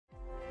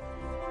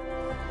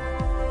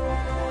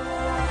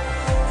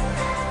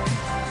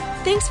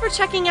Thanks for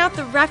checking out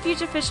the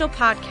Refuge Official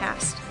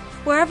podcast.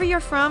 Wherever you're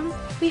from,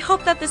 we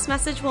hope that this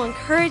message will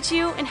encourage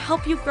you and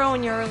help you grow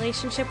in your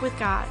relationship with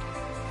God.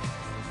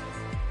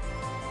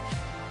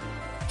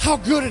 How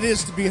good it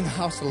is to be in the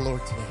house of the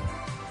Lord today.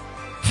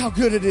 How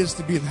good it is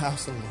to be in the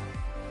house of the Lord.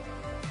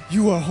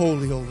 You are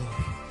holy, O Lord.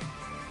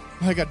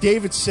 My God,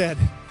 David said,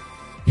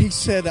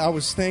 I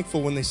was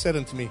thankful when they said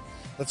unto me,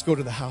 let's go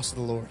to the house of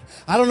the Lord.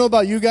 I don't know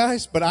about you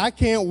guys, but I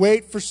can't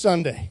wait for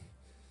Sunday.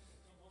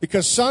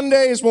 Because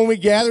Sunday is when we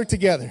gather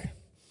together.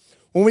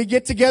 When we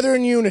get together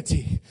in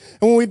unity.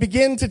 And when we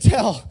begin to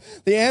tell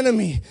the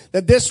enemy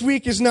that this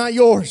week is not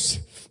yours,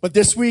 but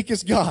this week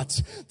is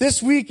God's.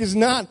 This week is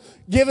not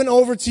given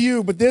over to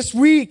you, but this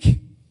week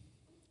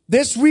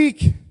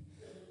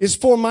is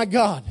for my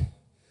God.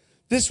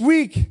 This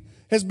week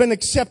has been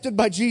accepted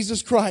by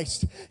Jesus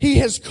Christ. He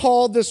has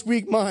called this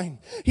week mine.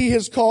 He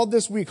has called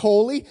this week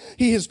holy.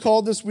 He has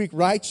called this week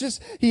righteous.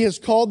 He has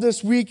called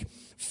this week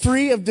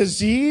free of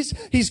disease.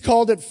 He's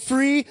called it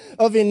free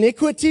of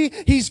iniquity.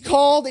 He's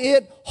called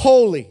it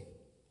holy.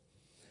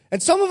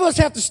 And some of us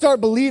have to start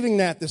believing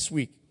that this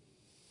week.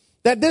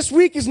 That this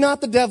week is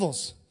not the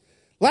devil's.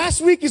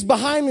 Last week is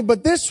behind me,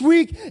 but this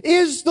week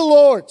is the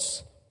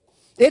Lord's.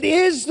 It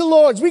is the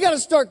Lord's. We got to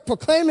start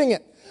proclaiming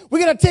it. We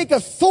got to take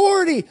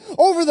authority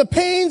over the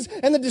pains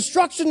and the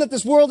destruction that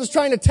this world is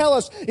trying to tell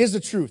us is the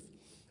truth.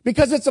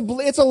 Because it's a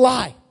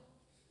lie.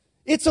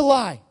 It's a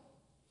lie.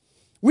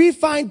 We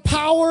find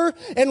power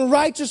and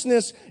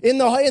righteousness in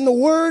the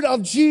word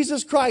of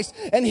Jesus Christ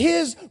and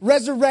His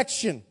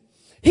resurrection.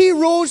 He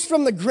rose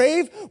from the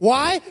grave.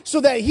 Why? So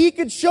that He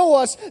could show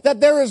us that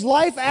there is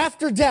life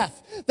after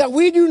death. That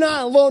we do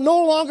no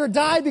longer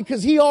die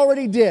because He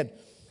already did.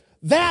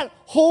 That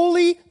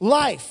holy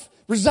life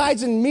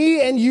resides in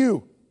me and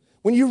you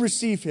when you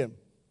receive Him.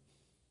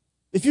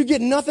 If you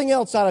get nothing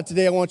else out of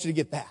today, I want you to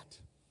get that.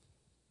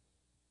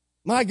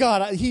 My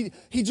God,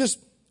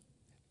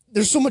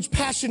 there's so much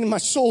passion in my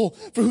soul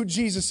for who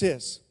Jesus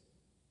is.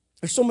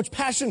 There's so much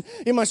passion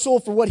in my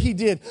soul for what He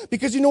did.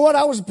 Because you know what?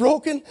 I was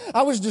broken.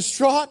 I was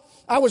distraught.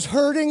 I was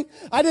hurting.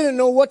 I didn't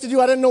know what to do.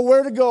 I didn't know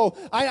where to go.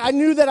 I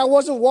knew that I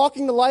wasn't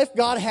walking the life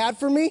God had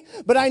for me.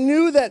 But I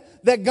knew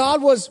that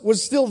God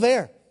was still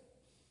there.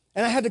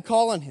 And I had to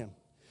call on Him.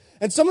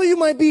 And some of you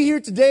might be here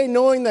today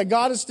knowing that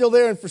God is still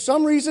there. And for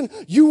some reason,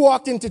 you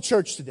walked into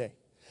church today.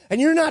 And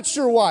you're not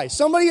sure why.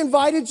 Somebody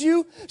invited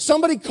you.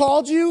 Somebody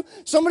called you.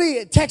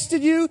 Somebody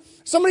texted you.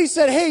 Somebody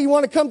said, hey, you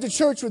want to come to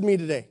church with me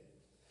today?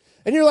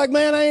 And you're like,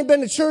 man, I ain't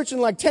been to church in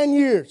like 10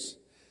 years.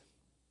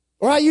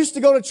 Or I used to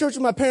go to church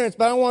with my parents,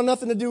 but I don't want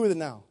nothing to do with it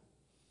now.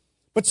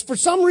 But for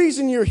some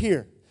reason, you're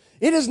here.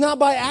 It is not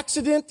by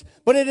accident,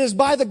 but it is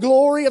by the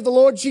glory of the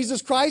Lord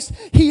Jesus Christ.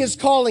 He is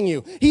calling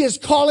you. He is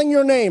calling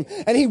your name.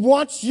 And He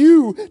wants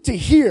you to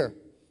hear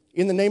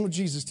in the name of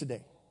Jesus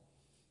today.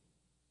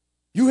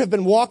 You have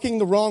been walking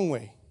the wrong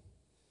way.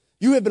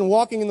 You have been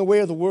walking in the way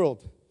of the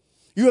world.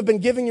 You have been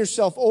giving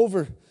yourself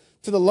over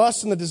to the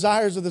lusts and the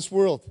desires of this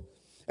world.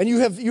 And you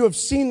have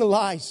seen the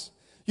lies.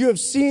 You have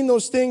seen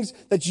those things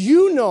that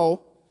you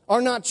know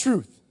are not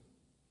truth.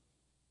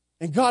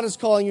 And God is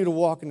calling you to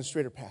walk in a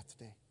straighter path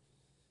today.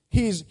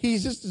 His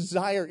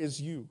desire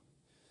is you.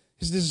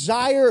 His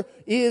desire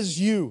is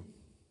you.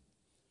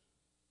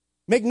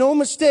 Make no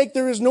mistake,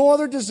 there is no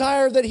other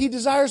desire that He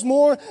desires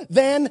more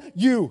than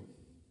you.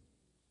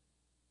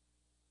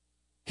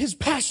 His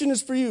passion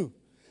is for you.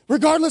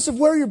 Regardless of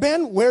where you've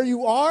been, where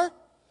you are,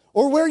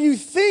 or where you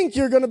think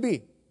you're going to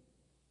be.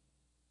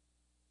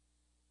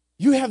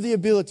 You have the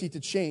ability to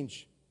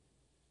change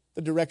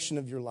the direction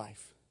of your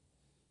life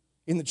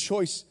in the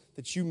choice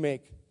that you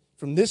make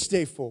from this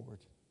day forward.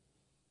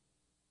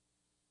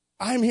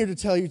 I'm here to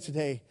tell you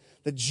today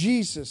that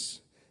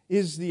Jesus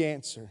is the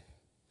answer.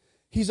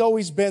 He's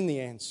always been the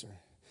answer.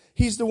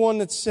 He's the one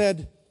that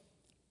said,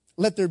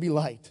 let there be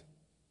light.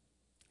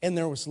 And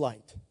there was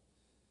light.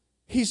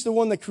 He's the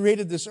one that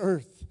created this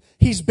earth.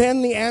 He's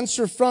been the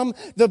answer from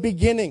the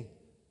beginning.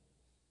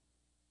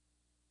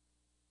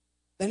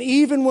 And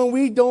even when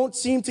we don't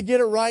seem to get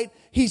it right,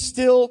 He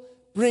still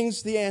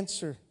brings the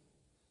answer.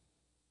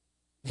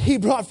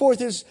 God brought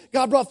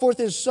forth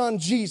His Son,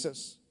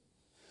 Jesus,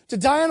 to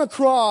die on a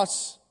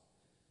cross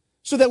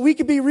so that we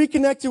could be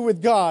reconnected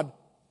with God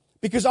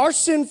because our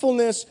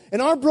sinfulness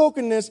and our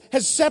brokenness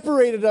has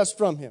separated us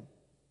from Him.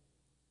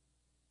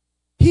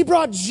 He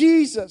brought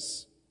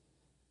Jesus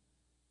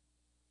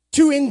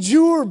to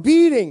endure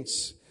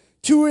beatings,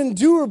 to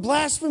endure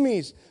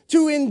blasphemies,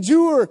 to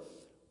endure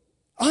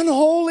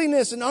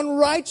unholiness and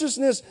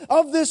unrighteousness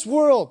of this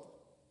world.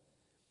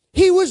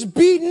 He was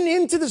beaten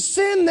into the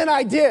sin that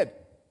I did.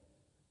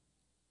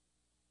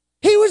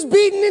 He was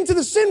beaten into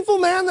the sinful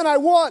man that I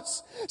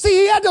was.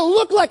 See, He had to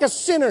look like a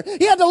sinner.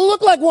 He had to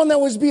look like one that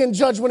was being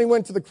judged when He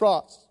went to the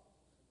cross.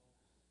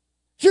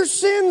 Your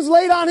sins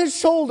laid on His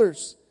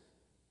shoulders.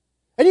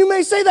 And you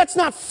may say that's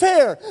not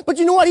fair, but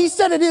you know what? He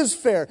said it is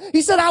fair.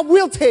 He said, I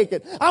will take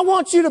it. I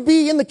want you to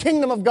be in the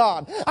kingdom of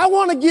God. I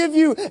want to give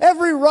you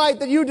every right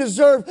that you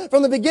deserve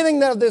from the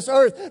beginning of this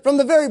earth. From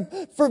the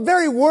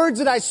very words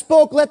that I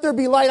spoke, let there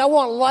be light. I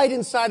want light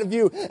inside of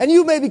you. And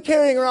you may be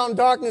carrying around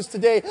darkness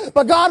today,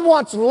 but God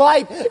wants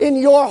light in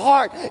your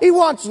heart. He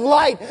wants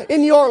light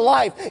in your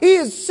life. He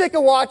is sick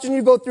of watching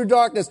you go through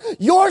darkness.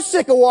 You're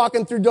sick of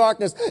walking through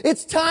darkness.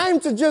 It's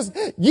time to just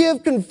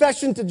give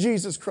confession to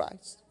Jesus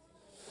Christ.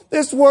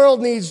 This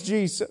world needs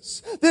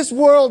Jesus. This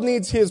world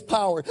needs His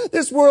power.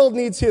 This world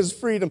needs His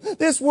freedom.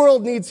 This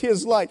world needs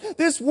His light.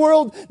 This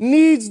world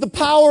needs the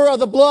power of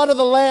the blood of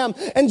the Lamb.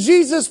 And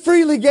Jesus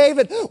freely gave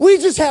it. We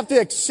just have to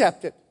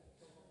accept it.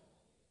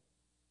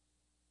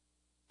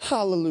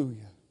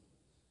 Hallelujah.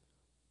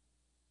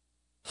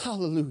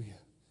 Hallelujah.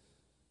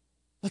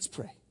 Let's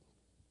pray.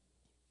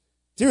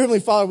 Dear Heavenly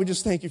Father, we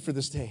just thank you for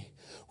this day.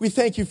 We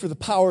thank you for the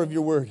power of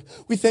your word.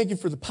 We thank you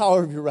for the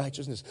power of your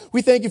righteousness.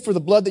 We thank you for the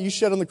blood that you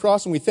shed on the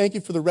cross, and we thank you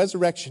for the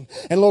resurrection.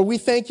 And Lord, we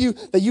thank you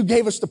that you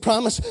gave us the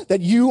promise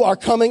that you are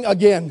coming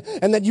again,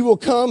 and that you will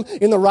come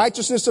in the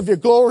righteousness of your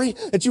glory,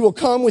 that you will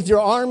come with your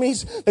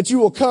armies, that you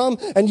will come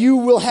and you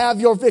will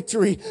have your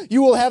victory.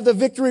 You will have the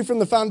victory from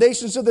the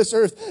foundations of this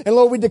earth. And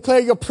Lord, we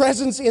declare your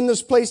presence in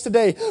this place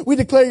today. We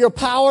declare your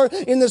power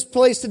in this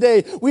place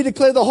today. We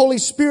declare the Holy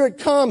Spirit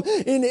come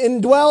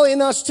and dwell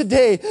in us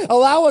today.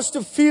 Allow us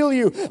to feel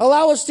you.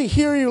 Allow us to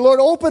hear you, Lord.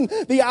 Open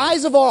the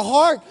eyes of our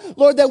heart,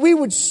 Lord, that we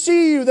would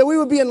see you, that we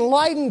would be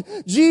enlightened,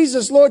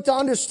 Jesus, Lord, to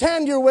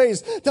understand your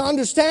ways, to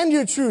understand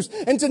your truths,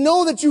 and to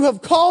know that you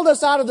have called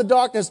us out of the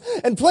darkness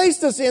and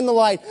placed us in the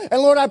light.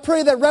 And Lord, I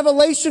pray that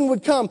revelation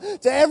would come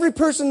to every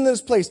person in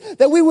this place,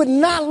 that we would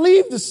not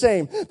leave the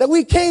same, that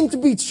we came to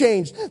be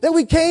changed, that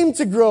we came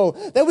to grow,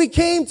 that we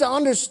came to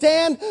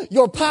understand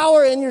your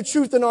power and your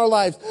truth in our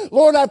lives.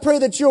 Lord, I pray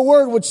that your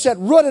word would set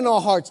root in our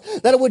hearts,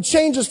 that it would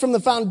change us from the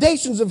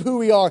foundations of who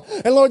we are.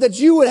 And Lord, that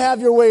you would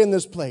have your way in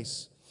this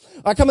place.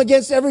 I come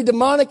against every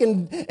demonic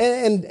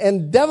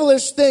and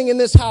devilish thing in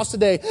this house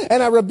today,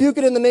 and I rebuke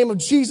it in the name of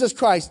Jesus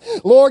Christ.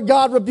 Lord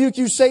God, rebuke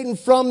you, Satan,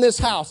 from this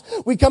house.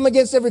 We come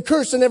against every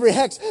curse and every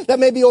hex that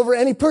may be over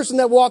any person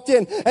that walked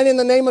in, and in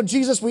the name of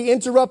Jesus, we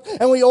interrupt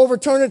and we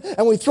overturn it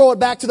and we throw it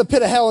back to the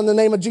pit of hell in the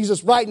name of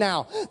Jesus right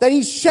now, that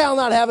he shall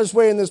not have his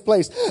way in this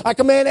place. I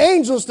command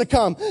angels to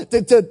come,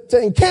 to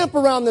encamp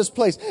around this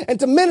place and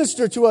to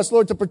minister to us,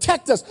 Lord, to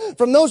protect us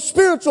from those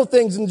spiritual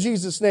things in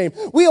Jesus' name.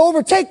 We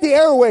overtake the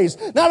airways,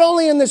 not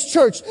only in this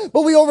church,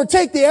 but we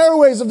overtake the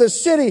airways of this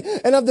city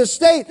and of this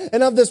state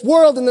and of this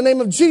world in the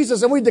name of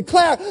Jesus. And we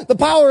declare the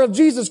power of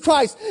Jesus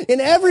Christ in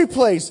every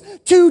place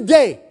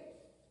today.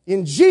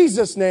 In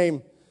Jesus'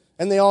 name.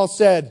 And they all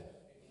said,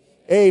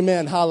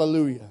 amen.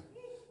 Hallelujah.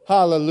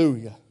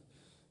 Hallelujah.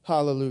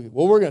 Hallelujah.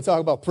 Well, we're going to talk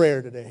about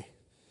prayer today.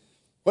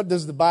 What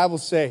does the Bible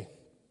say?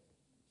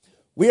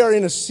 We are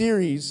in a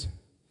series,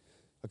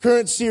 a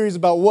current series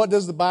about what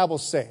does the Bible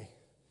say.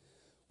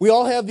 We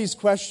all have these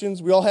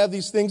questions. We all have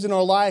these things in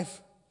our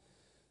life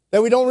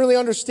that we don't really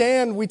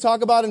understand. We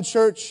talk about in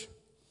church.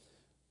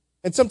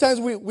 And sometimes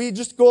we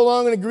just go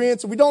along in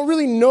agreement. So we don't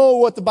really know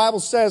what the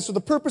Bible says. So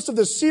the purpose of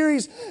this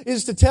series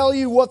is to tell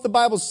you what the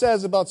Bible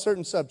says about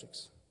certain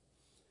subjects.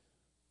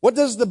 What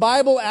does the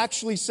Bible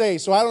actually say?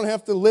 So I don't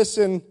have to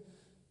listen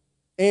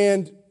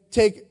and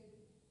take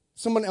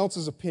someone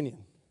else's opinion.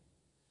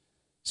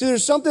 See,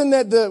 there's something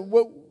that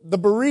the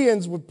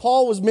Bereans, when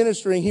Paul was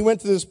ministering, he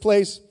went to this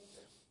place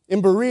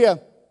in Berea,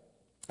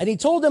 and he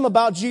told them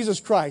about Jesus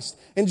Christ.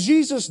 And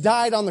Jesus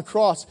died on the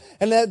cross.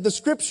 And that the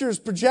scriptures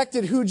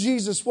projected who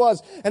Jesus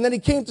was. And that he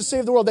came to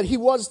save the world, that he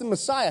was the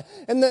Messiah.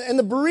 And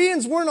the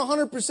Bereans weren't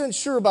 100%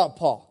 sure about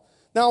Paul.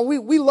 Now,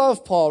 we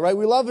love Paul, right?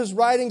 We love his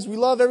writings. We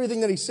love everything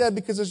that he said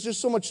because there's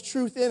just so much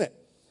truth in it.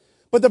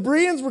 But the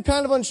Bereans were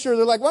kind of unsure.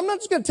 They're like, well, I'm not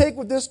just going to take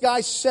what this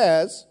guy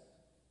says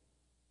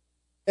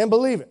and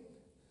believe it.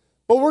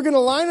 But we're going to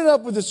line it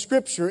up with the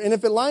Scripture, and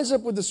if it lines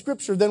up with the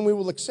Scripture, then we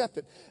will accept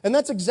it. And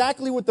that's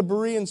exactly what the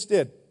Bereans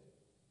did.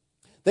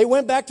 They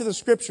went back to the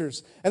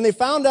Scriptures, and they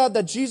found out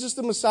that Jesus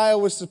the Messiah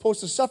was supposed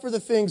to suffer the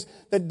things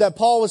that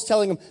Paul was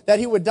telling them, that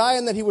he would die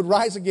and that he would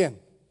rise again.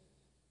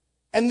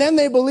 And then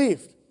they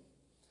believed.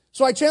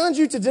 So I challenge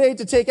you today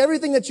to take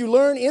everything that you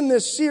learn in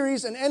this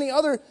series and any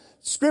other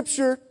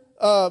Scripture,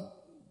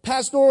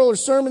 pastoral or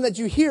sermon that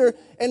you hear,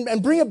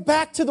 and bring it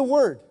back to the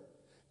Word.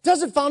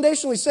 Does it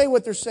foundationally say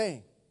what they're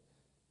saying?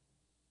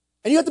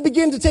 And you have to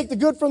begin to take the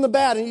good from the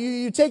bad. And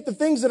you take the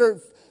things that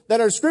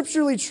are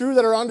scripturally true,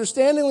 that are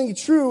understandingly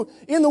true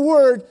in the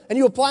Word, and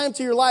you apply them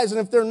to your lives.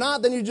 And if they're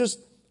not, then you just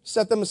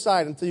set them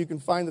aside until you can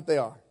find that they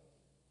are.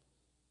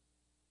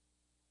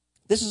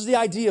 This is the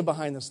idea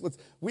behind this.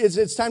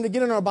 It's time to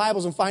get in our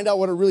Bibles and find out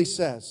what it really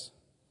says.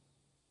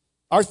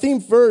 Our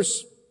theme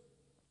verse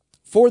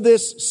for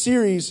this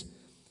series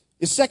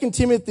is 2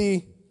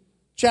 Timothy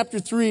chapter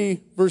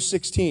 3, verse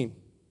 16.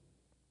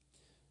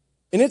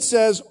 And it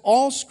says,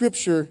 all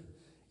Scripture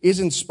is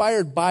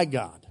inspired by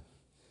God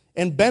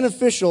and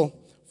beneficial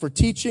for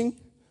teaching,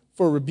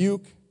 for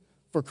rebuke,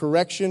 for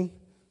correction,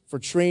 for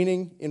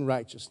training in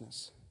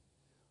righteousness.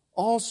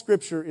 all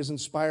Scripture is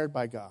inspired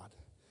by God.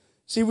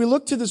 See, we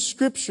look to the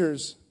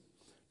Scriptures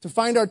to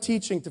find our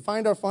teaching, to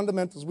find our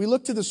fundamentals. We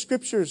look to the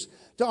Scriptures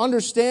to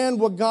understand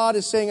what God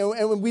is saying.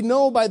 And we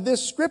know by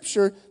this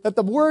Scripture that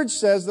the Word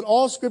says that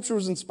all Scripture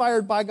was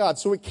inspired by God.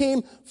 So it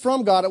came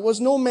from God. It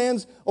was no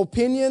man's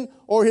opinion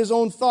or his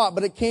own thought,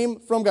 but it came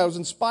from God. It was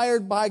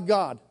inspired by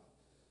God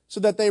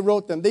so that they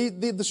wrote them.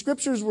 The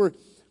Scriptures were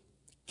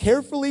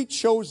carefully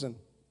chosen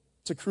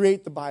to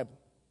create the Bible.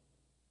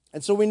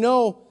 And so we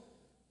know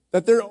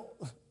that they're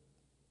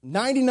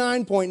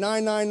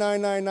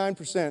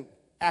 99.99999%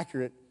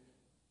 accurate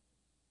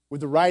with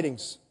the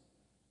writings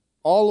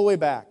all the way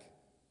back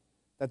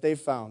that they've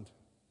found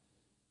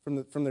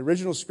from the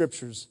original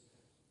Scriptures.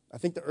 I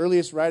think the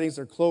earliest writings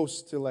are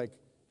close to like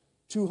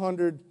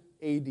 200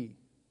 AD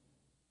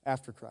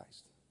after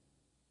Christ.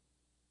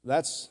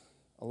 That's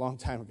a long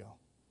time ago.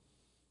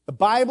 The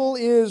Bible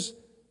is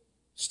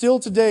still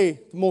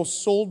today the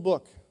most sold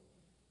book.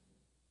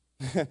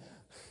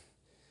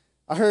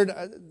 I heard,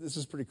 this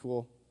is pretty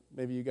cool.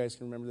 Maybe you guys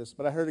can remember this,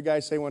 but I heard a guy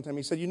say one time,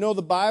 he said, you know,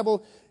 the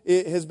Bible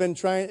has been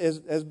trying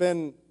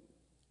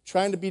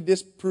to be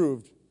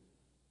disproved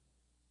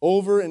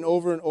over and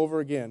over and over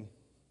again.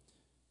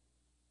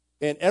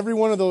 And every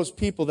one of those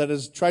people that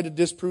has tried to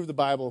disprove the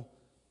Bible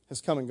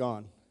has come and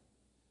gone.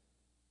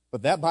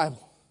 But that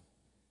Bible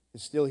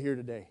is still here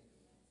today.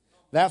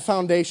 That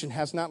foundation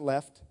has not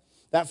left.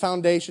 That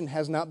foundation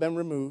has not been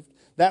removed.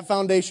 That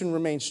foundation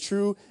remains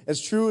true as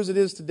it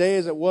is today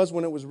as it was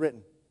when it was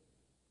written.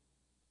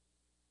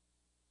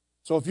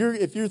 So if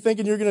you're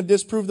thinking you're going to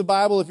disprove the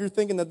Bible, if you're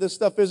thinking that this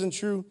stuff isn't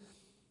true,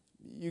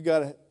 you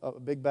got a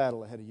big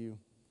battle ahead of you.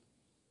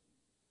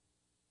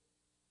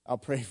 I'll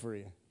pray for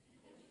you.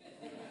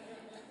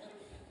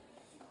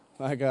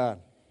 My God.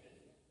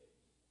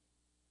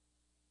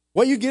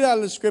 What you get out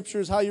of the Scripture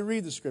is how you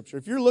read the Scripture.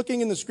 If you're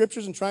looking in the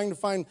Scriptures and trying to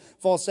find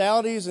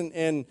falsalities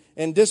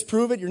and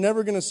disprove it, you're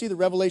never going to see the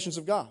revelations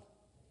of God.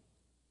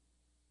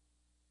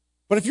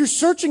 But if you're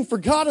searching for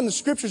God in the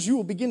Scriptures, you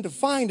will begin to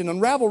find and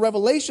unravel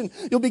revelation.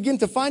 You'll begin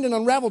to find and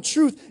unravel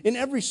truth in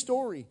every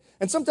story.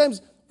 And sometimes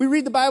we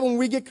read the Bible and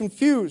we get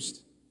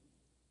confused.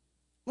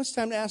 Well, it's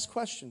time to ask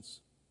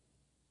questions.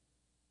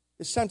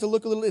 It's time to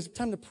look a little, it's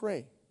time to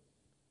pray.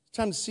 It's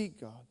time to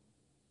seek God.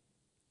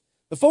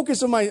 The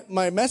focus of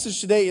my message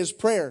today is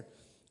prayer.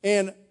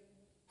 And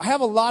I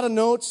have a lot of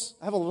notes,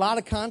 I have a lot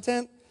of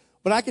content,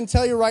 but I can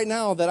tell you right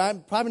now that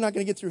I'm probably not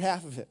going to get through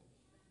half of it.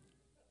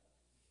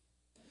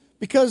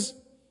 Because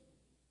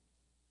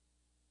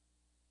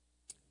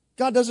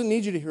God doesn't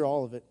need you to hear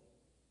all of it.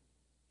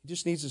 He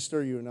just needs to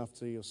stir you enough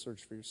so you'll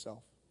search for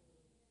yourself.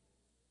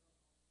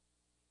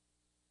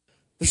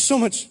 There's so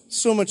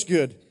much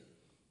good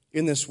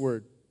in this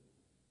word.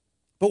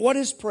 But what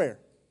is prayer?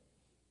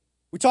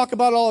 We talk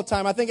about it all the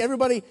time. I think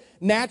everybody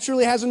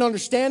naturally has an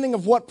understanding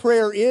of what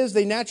prayer is.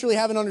 They naturally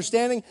have an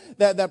understanding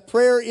that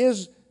prayer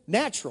is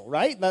natural,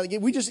 right?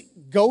 We just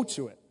go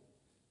to it.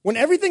 When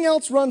everything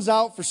else runs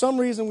out, for some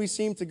reason we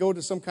seem to go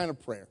to some kind of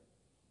prayer.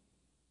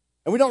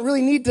 And we don't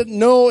really need to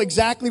know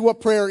exactly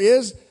what prayer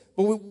is,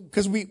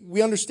 because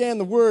we understand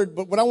the word.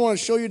 But what I want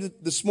to show you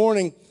this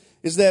morning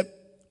is that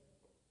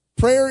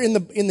prayer in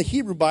the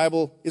Hebrew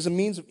Bible is a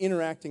means of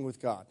interacting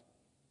with God.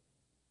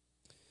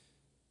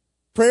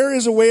 Prayer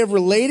is a way of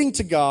relating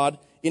to God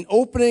in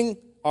opening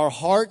our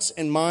hearts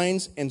and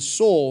minds and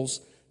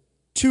souls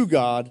to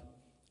God,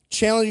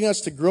 challenging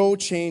us to grow,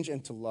 change,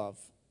 and to love.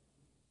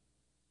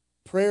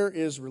 Prayer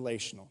is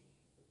relational.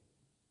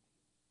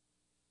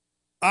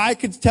 I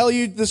could tell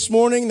you this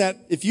morning that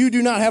if you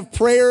do not have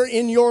prayer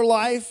in your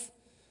life,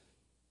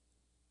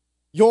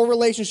 your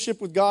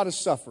relationship with God is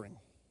suffering.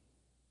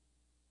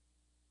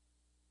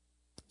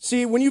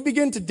 See, when you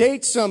begin to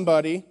date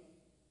somebody,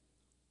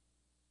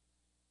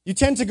 you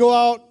tend to go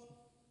out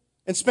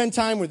and spend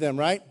time with them,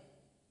 right?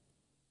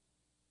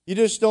 You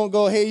just don't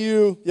go, hey,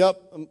 you,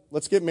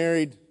 let's get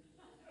married.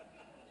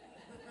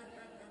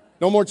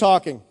 No more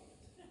talking.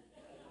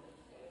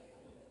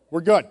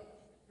 We're good.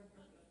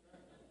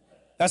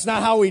 That's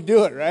not how we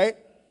do it, right?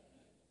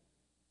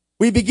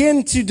 We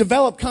begin to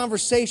develop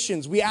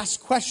conversations. We ask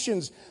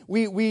questions.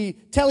 We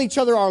tell each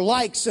other our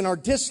likes and our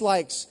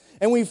dislikes.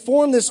 And we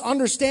form this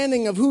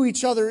understanding of who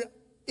each other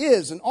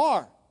is and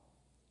are.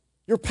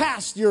 Your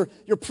past, your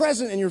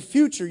present, and your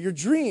future, your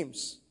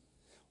dreams.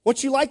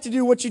 What you like to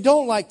do, what you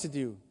don't like to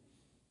do.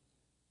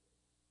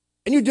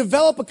 And you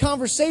develop a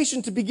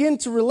conversation to begin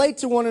to relate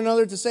to one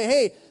another, to say,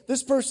 hey,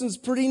 this person's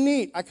pretty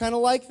neat. I kind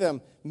of like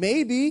them.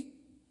 Maybe.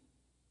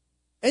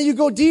 And you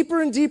go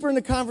deeper and deeper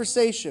into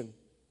conversation.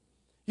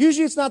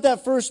 Usually it's not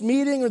that first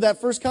meeting or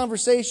that first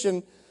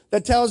conversation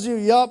that tells you,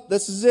 yup,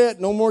 this is it.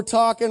 No more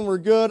talking. We're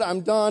good.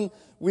 I'm done.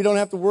 We don't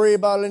have to worry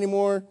about it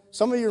anymore.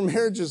 Some of your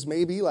marriages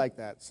may be like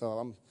that.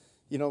 So,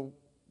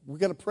 we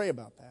got to pray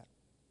about that.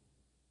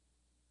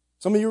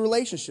 Some of your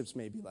relationships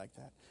may be like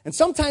that. And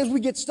sometimes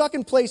we get stuck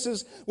in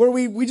places where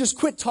we just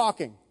quit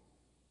talking.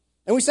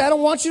 And we say, I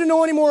don't want you to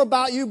know any more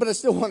about you, but I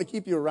still want to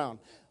keep you around.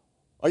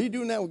 Are you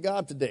doing that with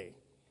God today?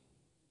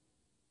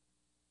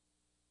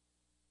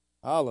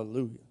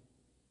 Hallelujah.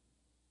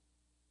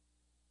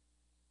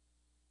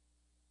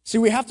 See,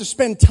 we have to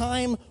spend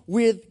time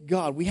with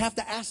God. We have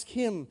to ask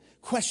Him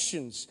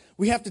questions.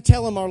 We have to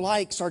tell Him our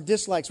likes, our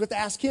dislikes. We have to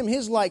ask Him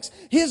His likes,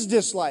 His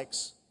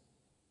dislikes.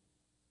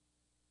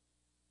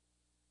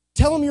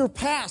 Tell Him your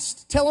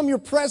past. Tell Him your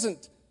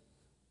present.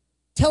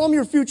 Tell Him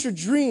your future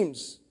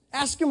dreams.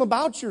 Ask Him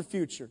about your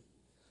future.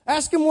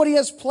 Ask Him what He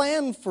has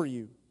planned for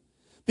you.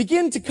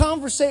 Begin to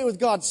conversate with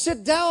God.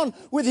 Sit down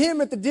with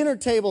Him at the dinner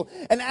table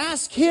and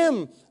ask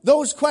Him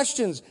those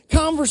questions.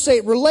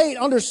 Conversate, relate,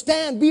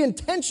 understand, be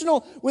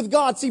intentional with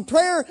God. See,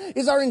 prayer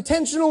is our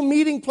intentional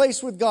meeting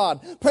place with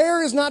God.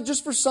 Prayer is not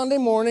just for Sunday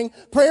morning.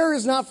 Prayer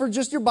is not for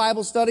just your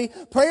Bible study.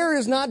 Prayer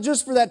is not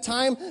just for that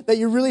time that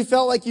you really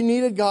felt like you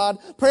needed God.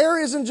 Prayer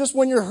isn't just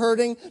when you're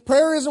hurting.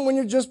 Prayer isn't when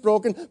you're just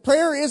broken.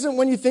 Prayer isn't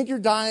when you think you're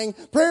dying.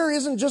 Prayer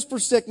isn't just for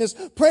sickness.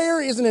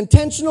 Prayer is an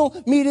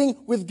intentional meeting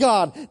with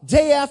God,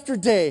 day after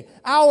day,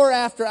 hour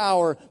after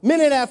hour,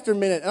 minute after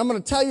minute. And I'm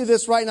going to tell you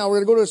this right now.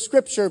 We're going to go to a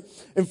scripture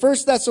in 1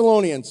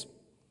 Thessalonians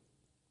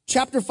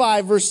chapter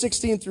 5, verse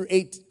 16 through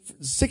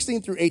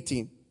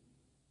 18.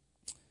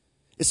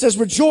 It says,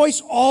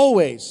 rejoice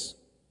always.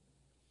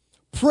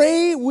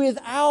 Pray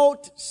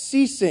without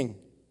ceasing.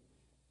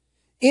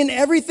 In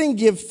everything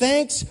give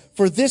thanks,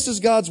 for this is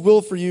God's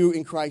will for you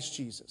in Christ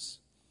Jesus.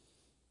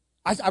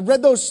 I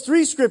read those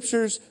three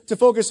scriptures to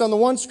focus on the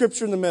one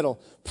scripture in the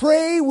middle.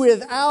 Pray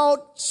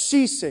without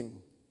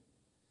ceasing.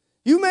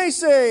 You may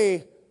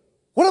say,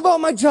 what about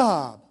my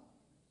job?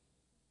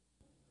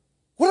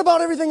 What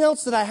about everything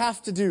else that I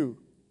have to do?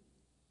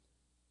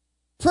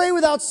 Pray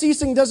without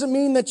ceasing doesn't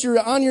mean that you're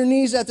on your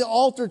knees at the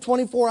altar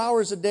 24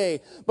 hours a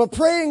day. But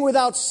praying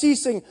without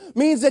ceasing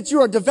means that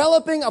you are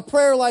developing a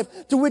prayer life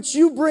to which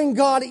you bring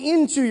God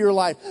into your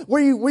life.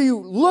 Where you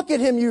look at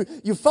Him,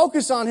 you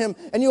focus on Him,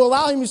 and you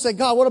allow Him to say,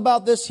 God, what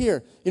about this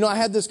here? You know, I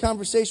had this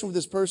conversation with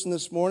this person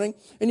this morning,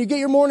 and you get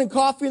your morning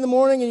coffee in the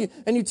morning,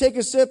 and you take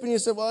a sip, and you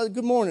say, well,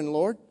 good morning,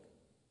 Lord.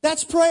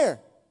 That's prayer.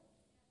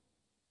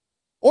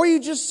 Or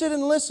you just sit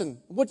and listen.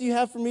 What do you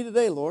have for me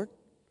today, Lord?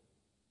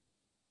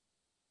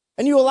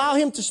 And you allow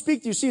Him to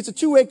speak to you. See, it's a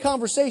two-way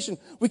conversation.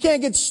 We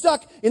can't get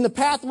stuck in the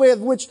pathway of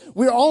which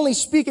we're only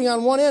speaking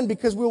on one end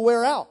because we'll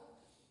wear out.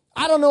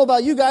 I don't know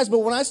about you guys, but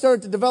when I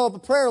started to develop a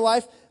prayer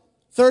life,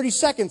 30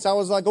 seconds, I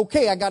was like,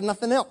 okay, I got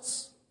nothing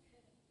else.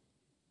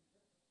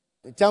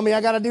 They tell me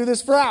I got to do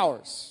this for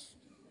hours.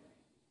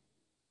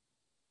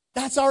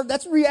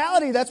 That's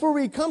reality. That's where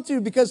we come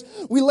to because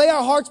we lay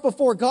our hearts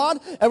before God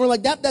and we're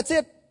like, that's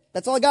it.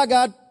 That's all I got,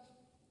 God.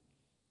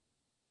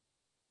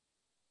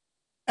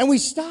 And we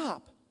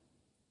stop.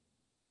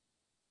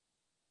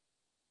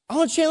 I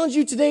want to challenge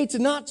you today to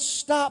not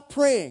stop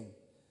praying,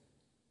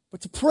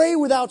 but to pray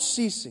without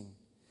ceasing.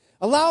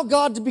 Allow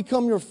God to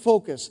become your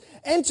focus.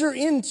 Enter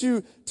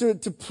into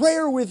to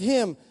prayer with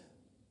Him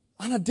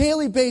on a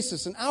daily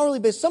basis, an hourly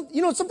basis.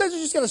 Sometimes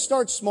you just got to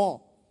start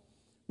small.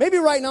 Maybe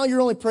right now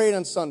you're only praying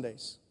on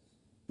Sundays.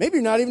 Maybe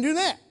you're not even doing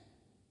that.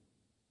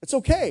 It's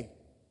okay.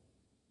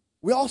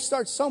 We all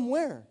start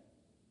somewhere.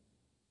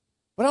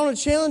 But I want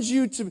to challenge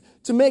you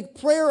to make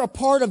prayer a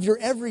part of your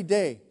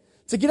everyday.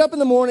 To get up in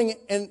the morning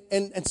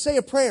and say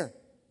a prayer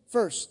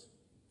first.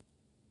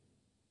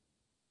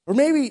 Or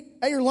maybe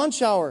at your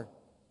lunch hour,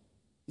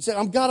 you say,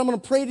 God, I'm going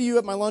to pray to you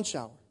at my lunch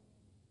hour.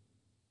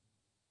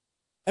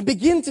 And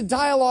begin to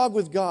dialogue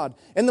with God.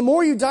 And the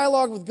more you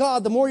dialogue with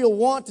God, the more you'll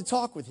want to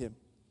talk with Him.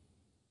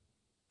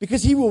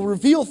 Because He will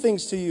reveal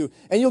things to you.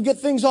 And you'll get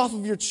things off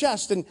of your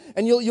chest. And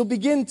you'll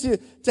begin to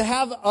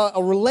have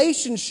a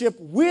relationship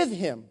with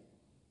Him.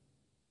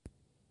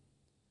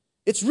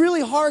 It's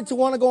really hard to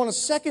want to go on a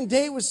second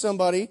date with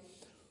somebody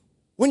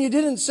when you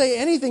didn't say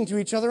anything to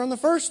each other on the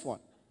first one.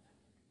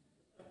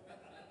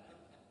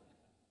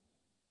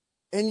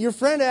 And your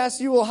friend asks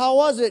you, well, how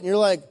was it? And you're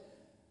like,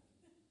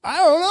 I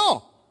don't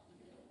know.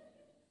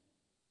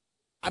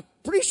 I'm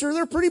pretty sure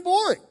they're pretty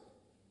boring.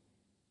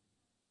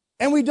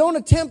 And we don't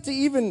attempt to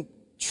even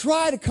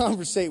try to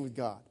conversate with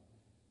God.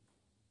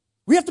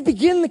 We have to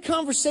begin the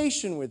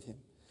conversation with Him.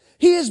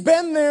 He has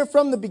been there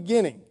from the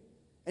beginning,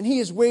 and He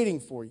is waiting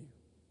for you.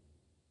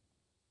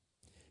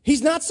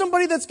 He's not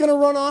somebody that's going to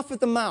run off at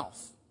the mouth.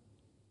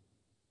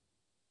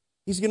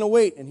 He's going to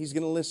wait and He's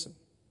going to listen.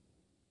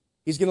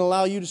 He's going to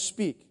allow you to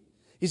speak.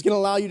 He's going to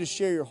allow you to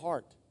share your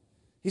heart.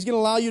 He's going to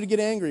allow you to get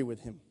angry with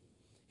Him.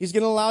 He's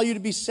going to allow you to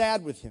be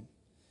sad with Him.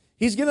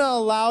 He's going to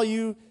allow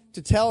you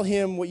to tell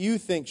Him what you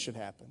think should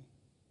happen.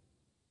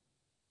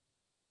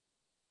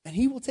 And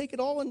He will take it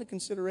all into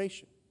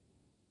consideration.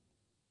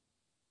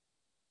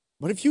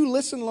 But if you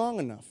listen long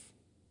enough,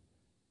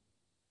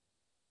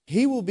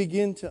 He will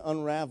begin to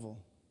unravel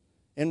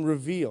and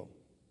reveal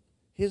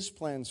His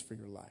plans for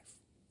your life.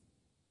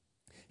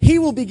 He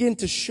will begin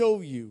to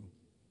show you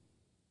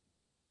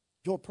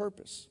your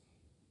purpose,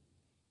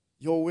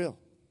 your will.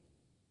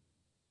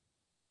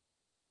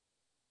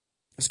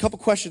 There's a couple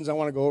questions I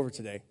want to go over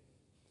today.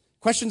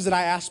 Questions that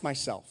I ask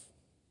myself.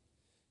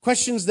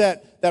 Questions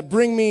that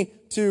bring me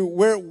to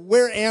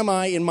where am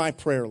I in my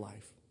prayer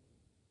life?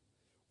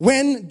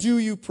 When do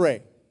you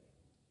pray?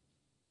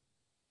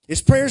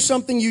 Is prayer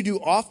something you do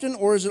often,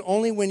 or is it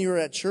only when you're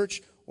at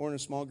church or in a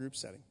small group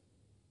setting?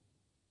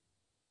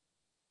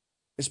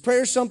 Is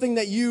prayer something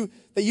that you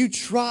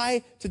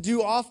try to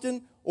do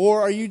often?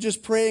 Or are you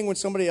just praying when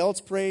somebody else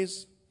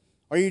prays?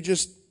 Are you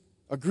just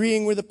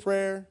agreeing with a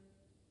prayer?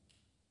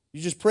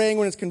 You just praying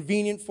when it's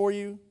convenient for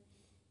you?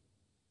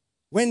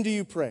 When do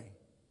you pray?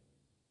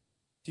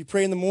 Do you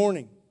pray in the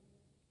morning?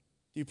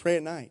 Do you pray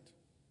at night?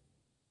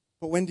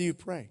 But when do you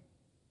pray?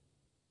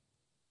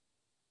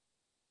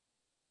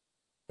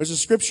 There's a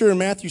scripture in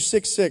Matthew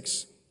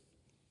 6:6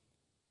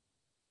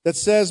 that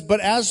says, "But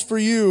as for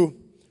you,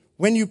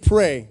 when you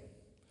pray,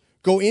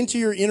 go into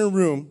your inner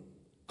room,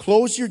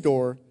 close your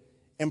door,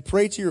 and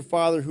pray to your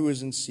Father who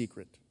is in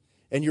secret.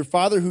 And your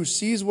Father who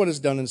sees what is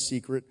done in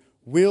secret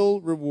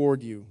will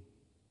reward you."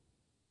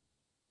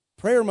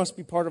 Prayer must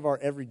be part of our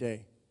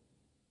everyday.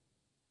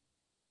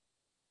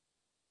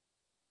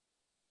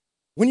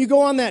 When you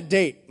go on that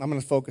date, I'm going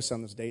to focus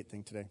on this date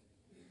thing today.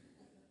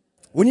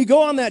 When you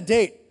go on that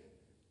date,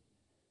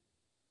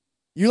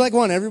 you like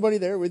want everybody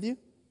there with you?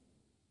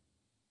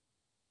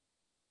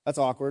 That's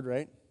awkward,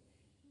 right?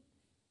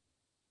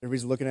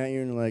 Everybody's looking at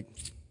you and you're like,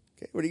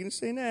 okay, what are you going to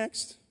say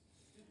next?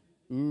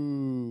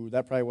 Ooh,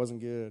 that probably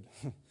wasn't good.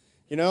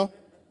 You know?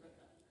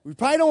 We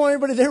probably don't want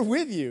everybody there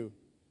with you.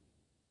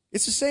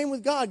 It's the same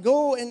with God.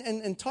 Go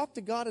and talk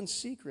to God in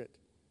secret.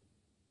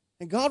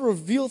 And God will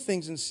reveal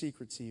things in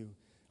secret to you.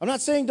 I'm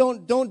not saying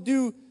don't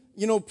do,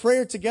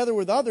 prayer together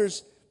with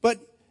others, but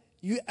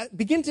you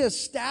begin to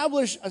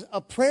establish a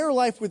prayer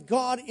life with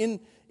God in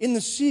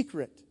the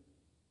secret.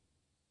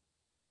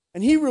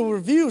 And He will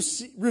reveal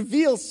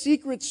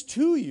secrets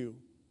to you.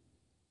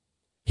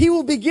 He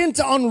will begin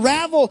to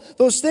unravel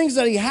those things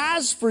that He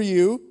has for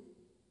you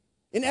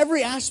in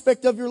every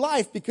aspect of your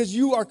life because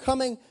you are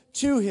coming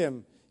to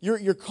Him.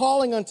 You're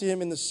calling unto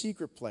Him in the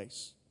secret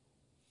place.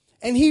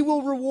 And He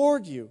will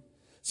reward you.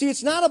 See,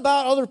 it's not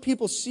about other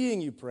people seeing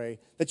you pray,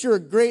 that you're a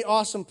great,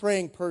 awesome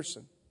praying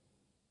person.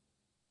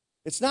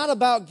 It's not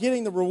about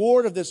getting the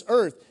reward of this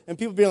earth and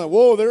people being like,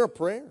 whoa, they're a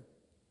prayer.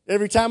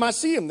 Every time I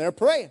see them, they're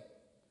praying.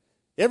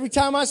 Every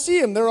time I see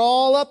them, they're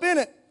all up in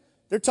it.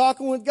 They're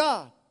talking with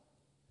God.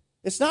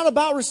 It's not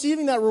about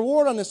receiving that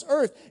reward on this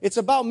earth. It's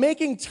about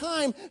making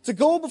time to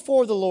go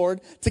before the Lord,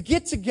 to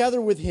get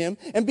together with Him,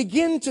 and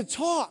begin to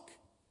talk.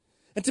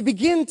 And to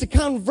begin to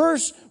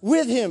converse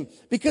with Him.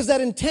 Because that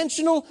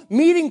intentional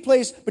meeting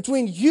place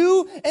between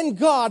you and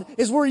God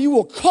is where you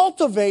will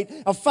cultivate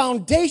a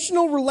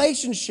foundational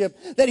relationship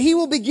that He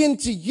will begin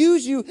to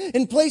use you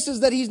in places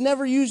that He's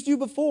never used you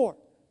before.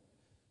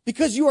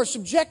 Because you are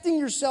subjecting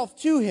yourself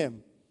to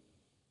Him.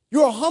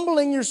 You are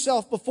humbling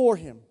yourself before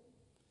Him.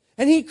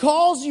 And He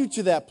calls you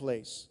to that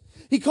place.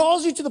 He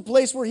calls you to the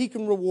place where He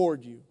can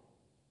reward you.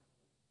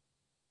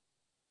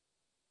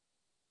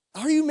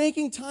 Are you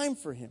making time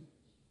for Him?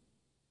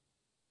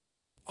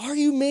 Are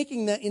you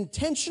making that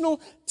intentional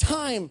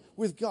time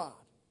with God?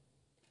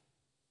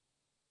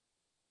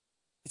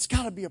 It's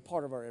got to be a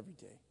part of our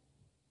everyday.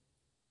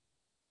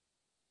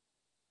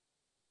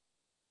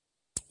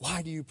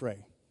 Why do you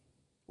pray?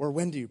 Or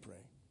when do you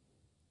pray?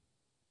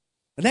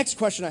 The next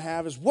question I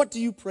have is, what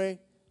do you pray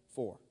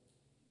for?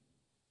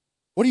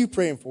 What are you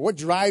praying for? What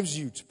drives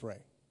you to pray?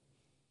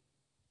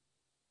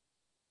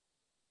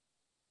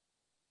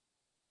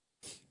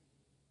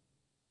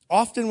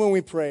 Often when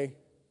we pray,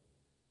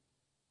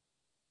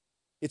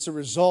 it's a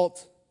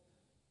result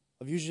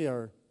of usually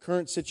our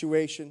current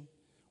situation,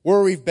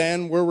 where we've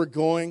been, where we're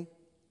going.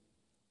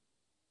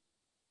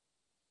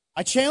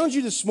 I challenge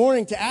you this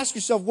morning to ask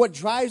yourself what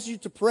drives you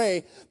to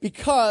pray,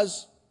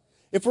 because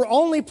if we're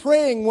only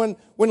praying when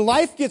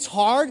life gets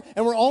hard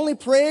and we're only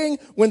praying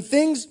when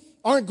things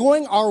aren't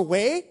going our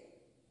way,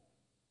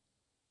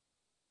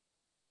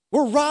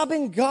 we're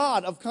robbing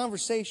God of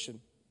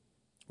conversation.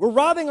 We're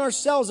robbing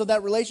ourselves of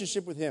that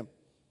relationship with Him.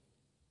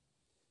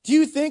 Do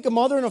you think a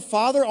mother and a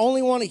father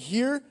only want to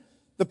hear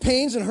the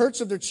pains and hurts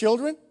of their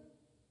children?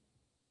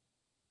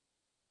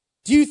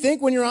 Do you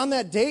think when you're on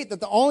that date that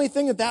the only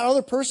thing that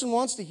other person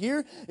wants to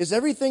hear is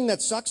everything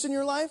that sucks in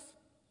your life?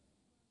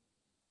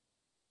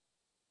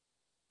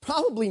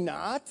 Probably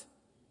not.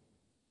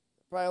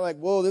 Probably like,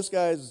 whoa, this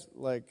guy's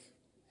like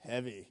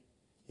heavy,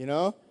 you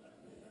know?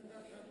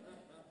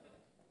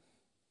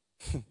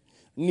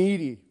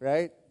 Needy,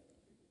 right?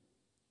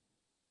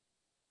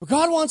 But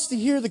God wants to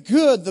hear the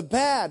good, the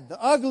bad, the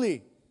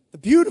ugly, the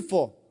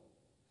beautiful.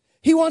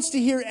 He wants to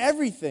hear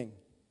everything.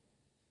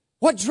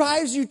 What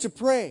drives you to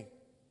pray?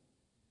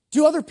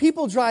 Do other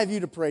people drive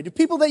you to pray? Do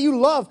people that you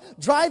love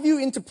drive you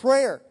into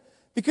prayer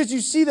because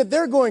you see that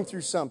they're going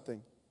through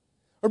something?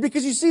 Or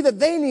because you see that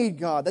they need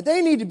God, that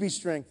they need to be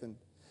strengthened,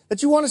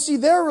 that you want to see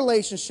their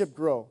relationship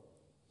grow?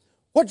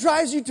 What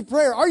drives you to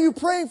prayer? Are you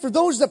praying for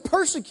those that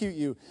persecute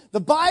you? The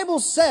Bible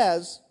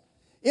says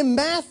in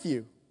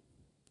Matthew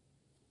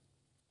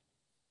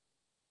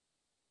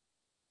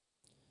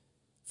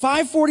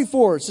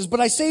 5:44, it says, "But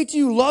I say to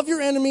you, love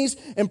your enemies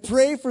and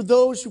pray for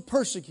those who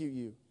persecute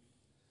you."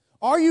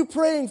 Are you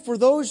praying for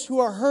those who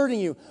are hurting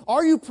you?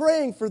 Are you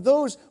praying for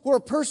those who are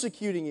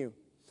persecuting you?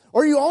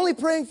 Or are you only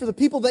praying for the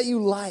people that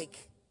you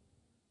like?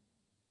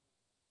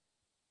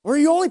 Or are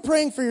you only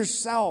praying for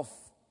yourself?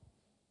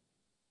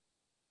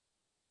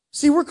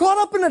 See, we're caught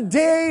up in a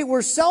day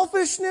where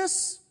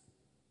selfishness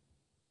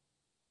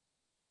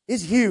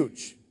is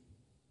huge.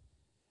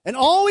 And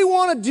all we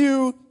want to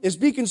do is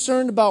be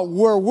concerned about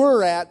where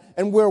we're at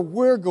and where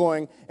we're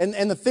going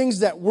and the things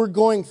that we're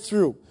going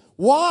through.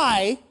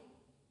 Why,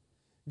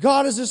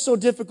 God, is this so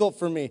difficult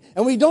for me?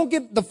 And we don't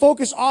get the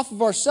focus off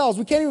of ourselves.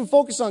 We can't even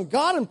focus on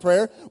God in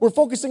prayer. We're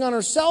focusing on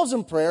ourselves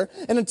in prayer.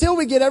 And until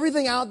we get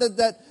everything out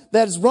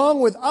that is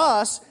wrong with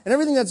us and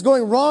everything that's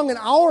going wrong in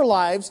our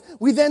lives,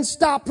 we then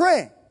stop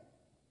praying.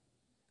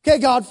 Okay,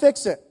 God,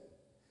 fix it.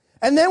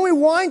 And then we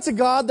whine to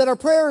God that our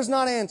prayer is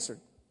not answered.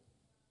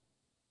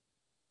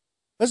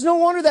 It's no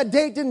wonder that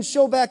date didn't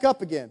show back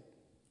up again.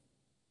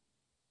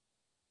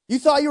 You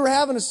thought you were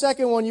having a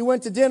second one, you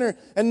went to dinner,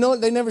 and no,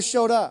 they never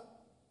showed up.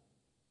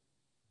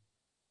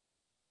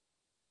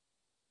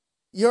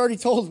 You already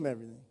told them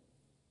everything.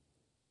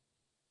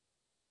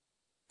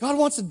 God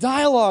wants a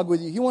dialogue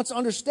with you. He wants to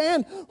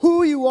understand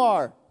who you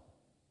are.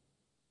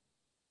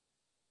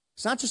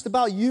 It's not just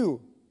about you.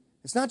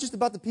 It's not just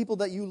about the people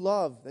that you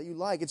love, that you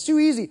like. It's too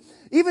easy.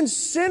 Even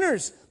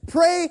sinners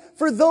pray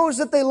for those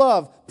that they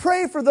love.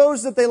 Pray for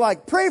those that they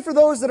like. Pray for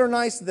those that are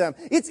nice to them.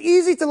 It's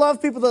easy to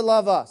love people that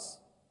love us.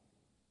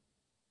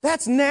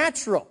 That's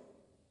natural.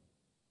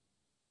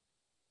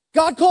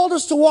 God called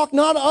us to walk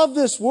not of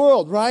this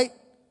world, right?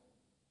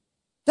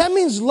 That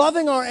means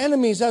loving our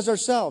enemies as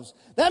ourselves.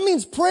 That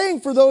means praying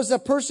for those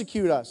that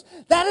persecute us.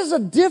 That is a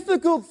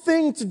difficult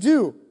thing to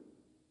do.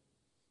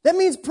 That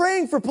means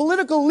praying for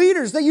political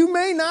leaders that you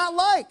may not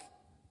like.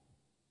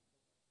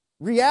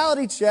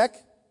 Reality check.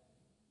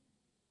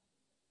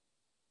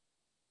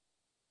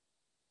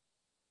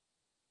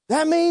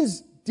 That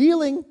means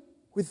dealing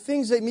with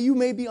things that you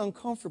may be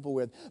uncomfortable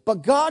with.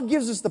 But God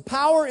gives us the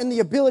power and the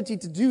ability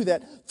to do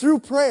that through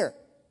prayer.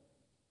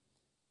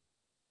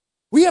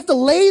 We have to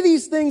lay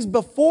these things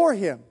before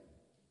Him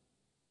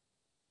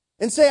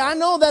and say, I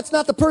know that's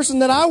not the person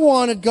that I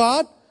wanted,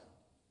 God.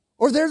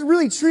 Or they're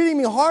really treating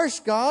me harsh,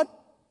 God.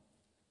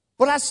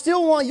 But I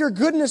still want your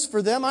goodness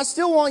for them. I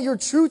still want your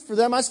truth for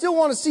them. I still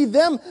want to see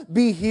them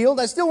be healed.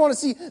 I still want to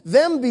see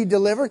them be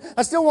delivered.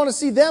 I still want to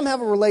see them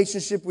have a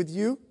relationship with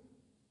you.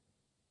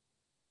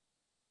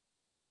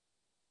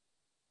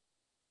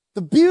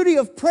 The beauty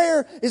of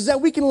prayer is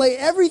that we can lay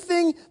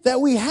everything that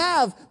we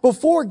have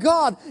before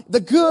God. The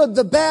good,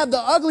 the bad, the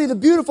ugly, the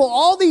beautiful,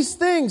 all these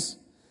things.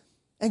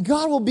 And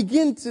God will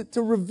begin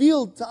to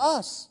reveal to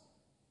us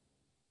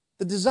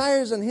the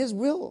desires and His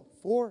will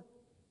for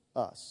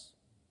us.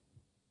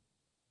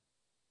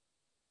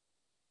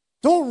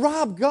 Don't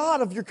rob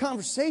God of your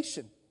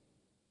conversation.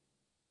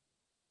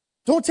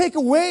 Don't take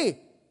away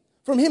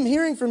from Him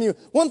hearing from you.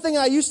 One thing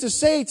I used to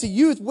say to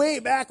youth way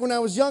back when I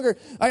was younger,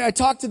 I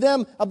talked to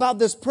them about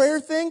this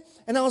prayer thing,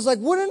 and I was like,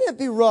 wouldn't it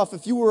be rough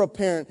if you were a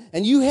parent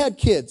and you had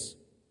kids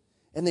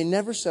and they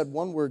never said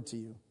one word to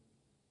you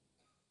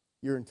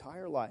your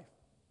entire life?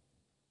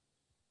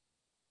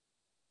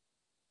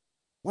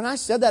 When I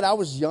said that, I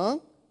was young,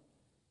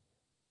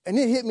 and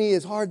it hit me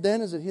as hard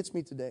then as it hits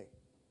me today.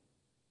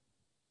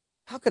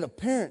 How could a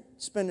parent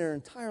spend their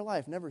entire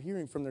life never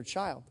hearing from their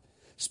child?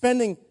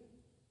 Spending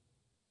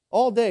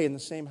all day in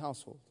the same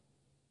household.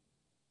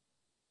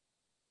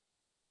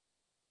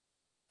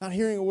 Not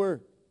hearing a word.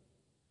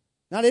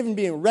 Not even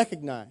being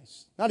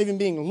recognized. Not even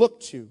being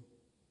looked to.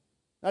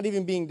 Not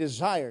even being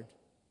desired.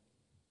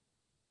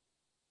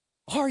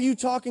 Are you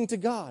talking to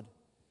God?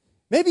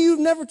 Maybe you've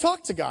never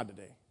talked to God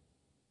today.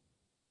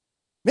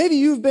 Maybe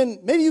you've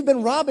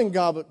been robbing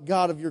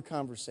God of your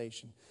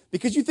conversation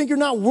because you think you're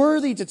not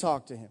worthy to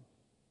talk to Him.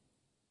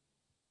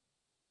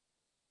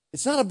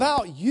 It's not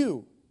about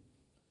you.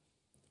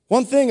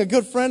 One thing a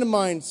good friend of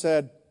mine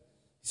said,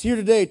 he's here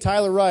today,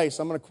 Tyler Rice,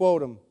 I'm going to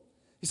quote him.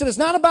 He said, it's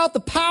not about the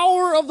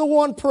power of the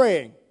one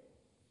praying,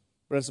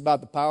 but it's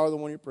about the power of the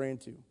one you're praying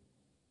to.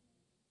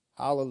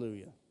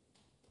 Hallelujah.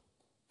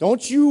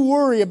 Don't you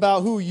worry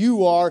about who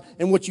you are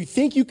and what you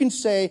think you can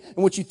say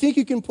and what you think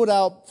you can put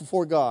out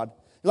before God.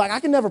 You're like, I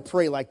can never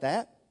pray like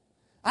that.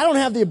 I don't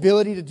have the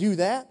ability to do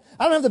that.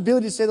 I don't have the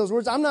ability to say those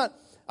words. I'm not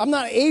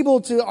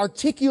able to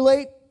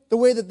articulate the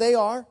way that they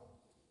are.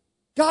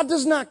 God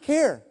does not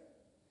care.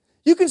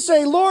 You can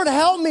say, Lord,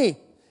 help me.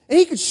 And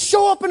He could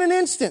show up in an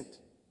instant.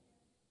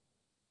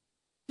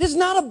 It is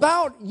not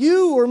about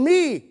you or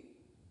me.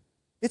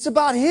 It's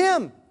about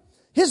Him.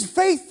 His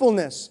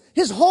faithfulness,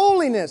 His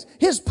holiness,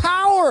 His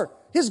power,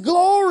 His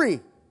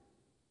glory.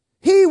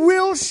 He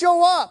will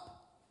show up.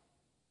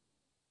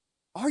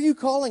 Are you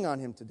calling on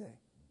Him today?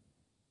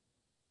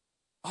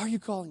 Are you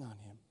calling on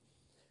Him?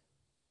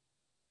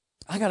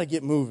 I got to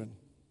get moving.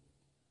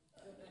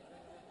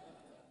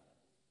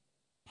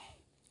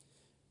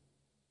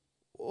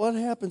 What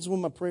happens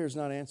when my prayer is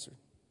not answered?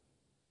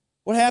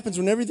 What happens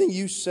when everything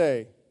you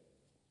say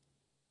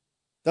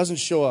doesn't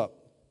show up?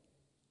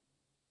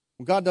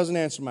 When God doesn't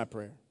answer my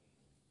prayer?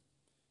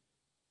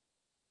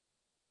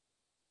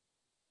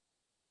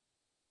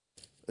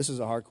 This is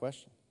a hard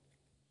question.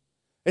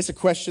 It's a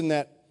question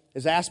that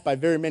is asked by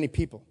very many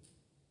people.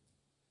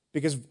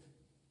 Because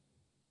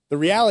The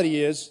reality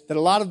is that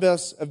a lot of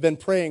us have been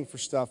praying for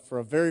stuff for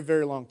a very,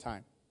 very long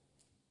time.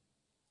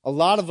 A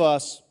lot of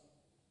us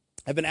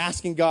have been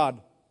asking God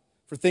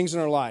for things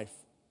in our life.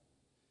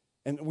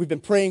 And we've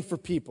been praying for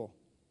people.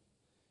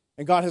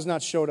 And God has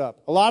not showed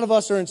up. A lot of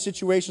us are in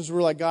situations where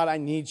we're like, God, I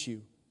need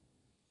you.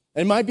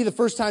 And it might be the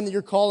first time that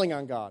you're calling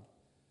on God.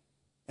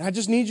 And I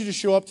just need you to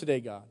show up today,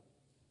 God.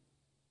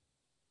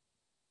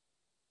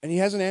 And He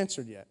hasn't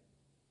answered yet.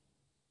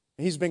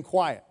 And He's been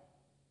quiet.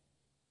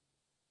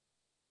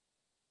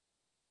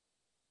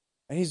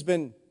 And He's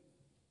been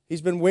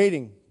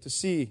waiting to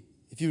see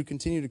if you would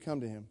continue to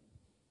come to Him.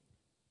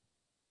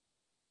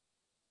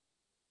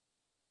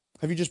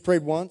 Have you just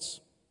prayed once?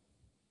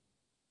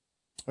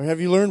 Or have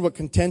you learned what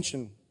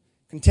contending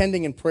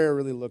in prayer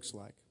really looks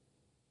like?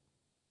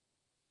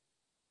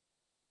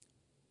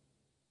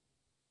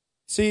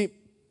 See,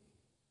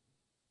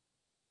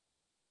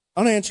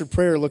 unanswered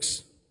prayer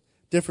looks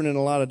different in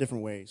a lot of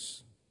different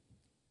ways.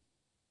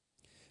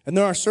 And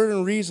there are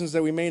certain reasons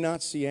that we may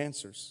not see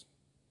answers.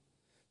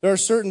 There are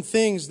certain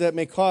things that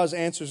may cause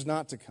answers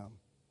not to come.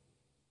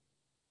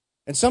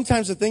 And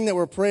sometimes the thing that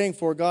we're praying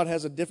for, God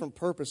has a different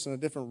purpose and a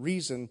different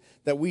reason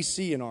that we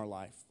see in our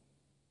life.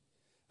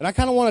 And I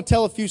kind of want to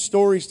tell a few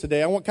stories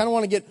today. I kind of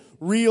want to get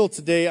real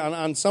today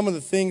on some of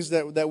the things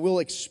that we'll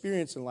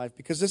experience in life,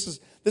 because this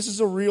is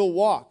a real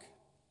walk.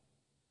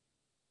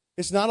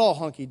 It's not all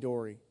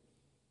hunky-dory.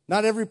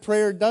 Not every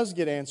prayer does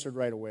get answered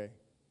right away.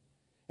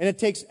 And it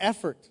takes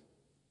effort.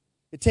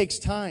 It takes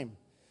time.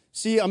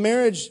 See, a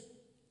marriage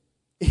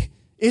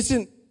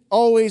isn't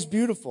always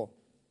beautiful.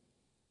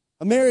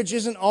 A marriage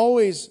isn't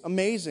always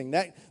amazing.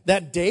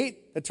 That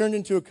date that turned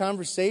into a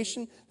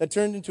conversation, that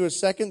turned into a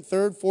second,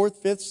 third, fourth,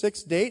 fifth,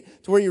 sixth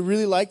date, to where you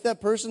really liked that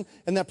person,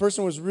 and that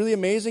person was really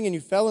amazing, and you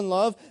fell in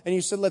love, and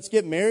you said, let's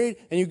get married,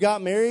 and you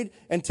got married,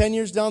 and 10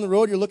 years down the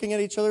road, you're looking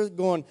at each other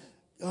going,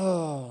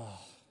 oh.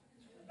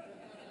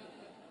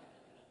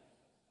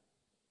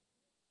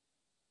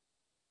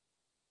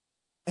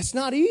 It's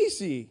not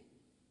easy.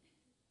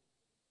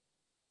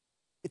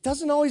 It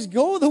doesn't always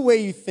go the way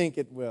you think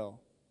it will.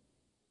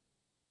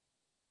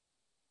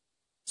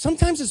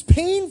 Sometimes it's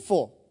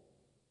painful.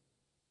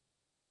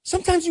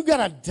 Sometimes you got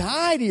to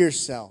die to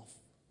yourself.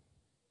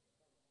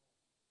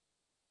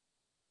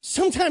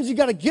 Sometimes you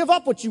got to give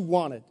up what you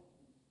wanted.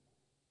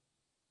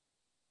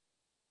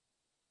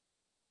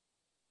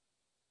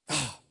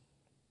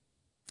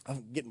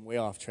 I'm getting way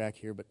off track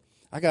here, but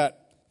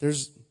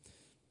there's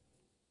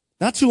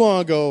not too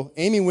long ago,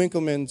 Amy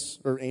Rice,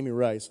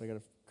 I got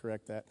to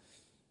correct that.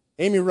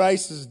 Amy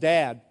Rice's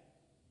dad,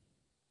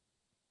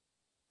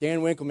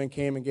 Dan Winkleman,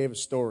 came and gave a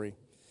story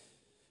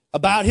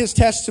about his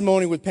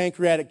testimony with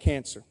pancreatic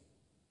cancer.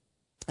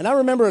 And I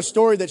remember a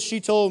story that she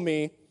told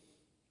me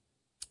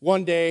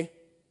one day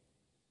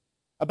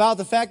about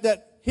the fact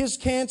that his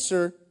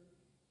cancer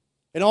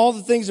and all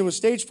the things, it was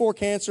stage 4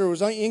 cancer, it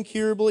was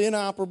incurable,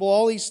 inoperable,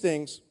 all these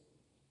things.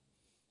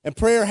 And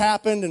prayer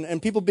happened,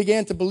 and people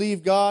began to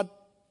believe God.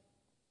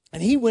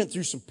 And he went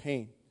through some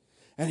pain.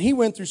 And he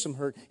went through some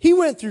hurt. He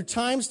went through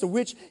times to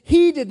which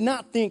he did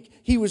not think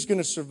he was going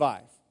to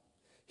survive.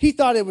 He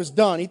thought it was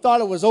done. He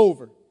thought it was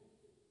over.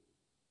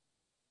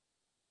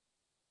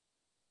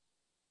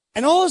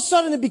 And all of a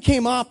sudden it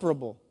became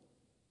operable.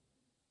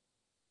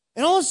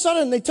 And all of a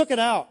sudden they took it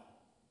out.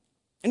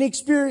 And he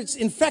experienced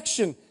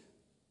infection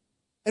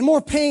and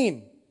more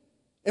pain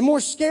and more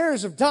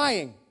scares of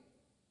dying.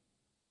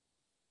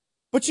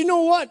 But you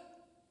know what?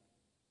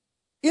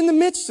 In the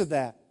midst of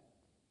that,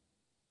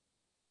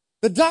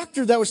 the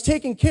doctor that was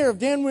taking care of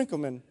Dan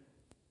Winkleman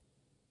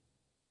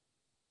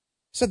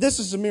said, this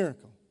is a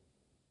miracle.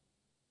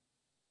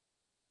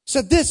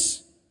 Said,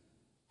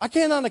 I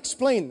cannot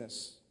explain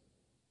this.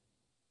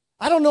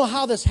 I don't know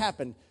how this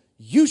happened.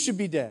 You should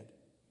be dead.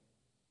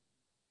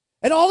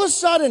 And all of a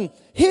sudden,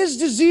 his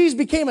disease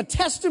became a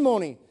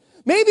testimony.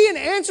 Maybe an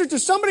answer to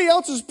somebody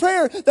else's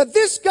prayer that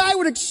this guy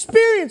would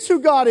experience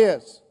who God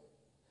is.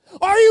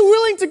 Are you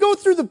willing to go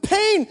through the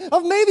pain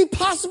of maybe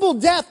possible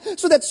death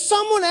so that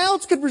someone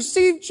else could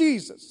receive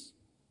Jesus?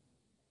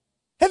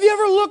 Have you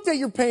ever looked at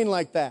your pain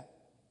like that?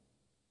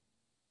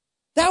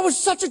 That was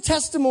such a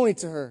testimony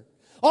to her.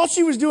 All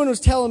she was doing was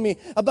telling me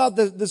about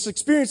this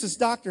experience this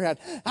doctor had.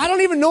 I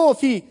don't even know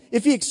if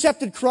he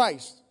accepted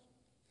Christ.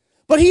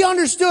 But he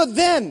understood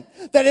then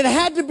that it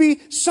had to be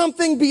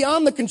something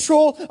beyond the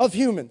control of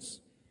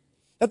humans.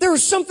 That there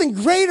was something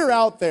greater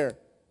out there.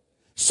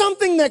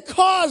 Something that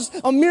caused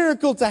a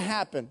miracle to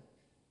happen.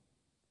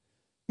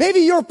 Maybe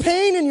your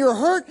pain and your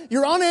hurt,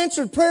 your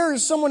unanswered prayer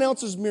is someone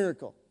else's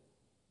miracle.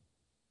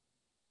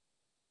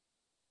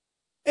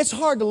 It's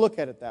hard to look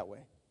at it that way.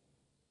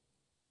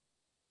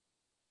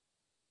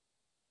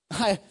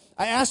 I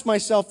asked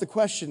myself the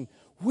question,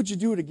 would you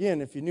do it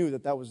again if you knew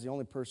that was the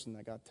only person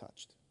that got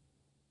touched?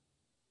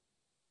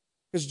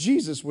 Because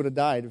Jesus would have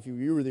died if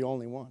you were the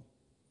only one.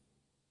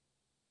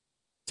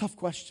 Tough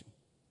question.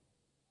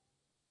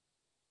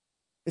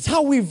 It's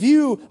how we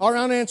view our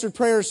unanswered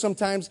prayers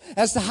sometimes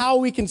as to how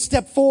we can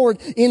step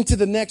forward into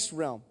the next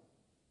realm.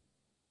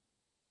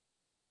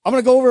 I'm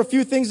going to go over a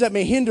few things that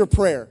may hinder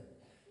prayer.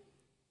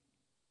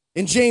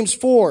 In James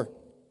 4,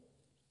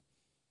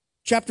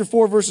 chapter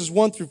 4, verses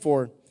 1 through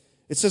 4,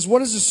 it says,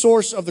 "What is the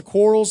source of the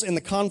quarrels and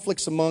the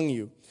conflicts among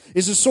you?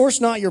 Is the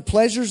source not your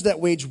pleasures that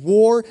wage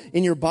war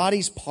in your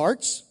body's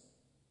parts?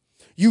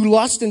 You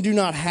lust and do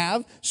not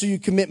have, so you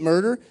commit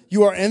murder.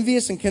 You are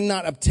envious and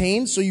cannot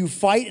obtain, so you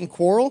fight and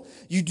quarrel.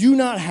 You do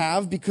not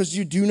have because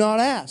you do not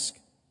ask.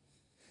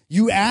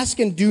 You ask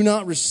and do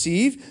not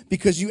receive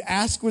because you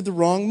ask with the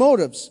wrong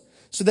motives,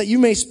 so that you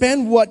may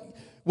spend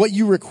what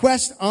you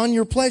request on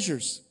your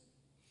pleasures.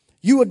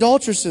 You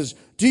adulteresses,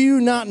 do you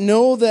not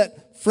know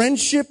that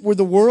friendship with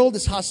the world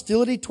is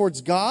hostility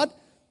towards God?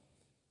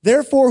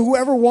 Therefore,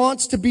 whoever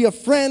wants to be a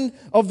friend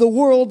of the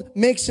world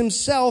makes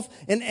himself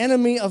an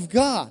enemy of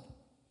God."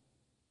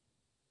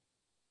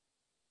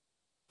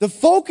 The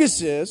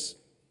focus is,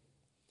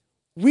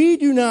 we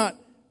do not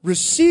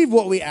receive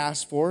what we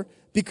ask for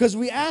because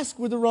we ask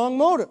with the wrong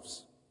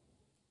motives.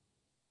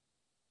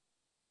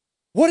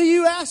 What are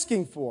you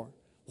asking for?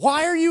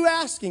 Why are you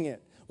asking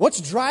it?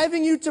 What's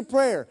driving you to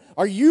prayer?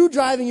 Are you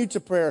driving you to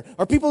prayer?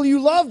 Are people you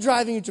love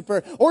driving you to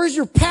prayer? Or is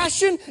your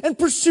passion and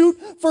pursuit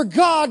for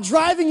God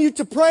driving you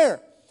to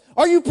prayer?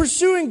 Are you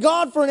pursuing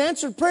God for an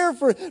answered prayer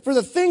for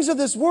the things of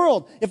this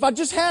world? If I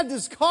just had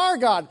this car,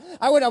 God,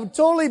 I would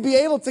totally be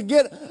able to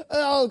get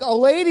a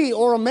lady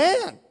or a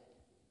man.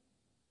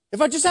 If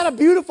I just had a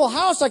beautiful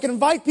house, I could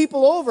invite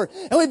people over.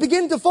 And we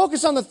begin to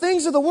focus on the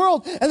things of the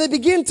world, and they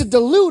begin to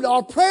dilute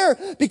our prayer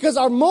because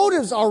our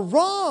motives are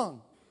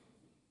wrong.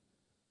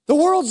 The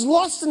world's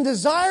lust and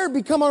desire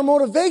become our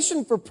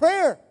motivation for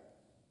prayer.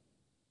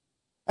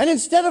 And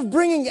instead of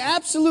bringing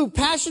absolute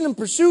passion and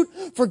pursuit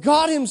for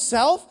God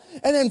Himself,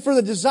 and then for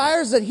the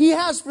desires that He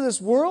has for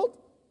this world,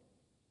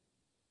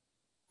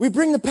 we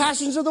bring the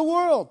passions of the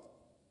world.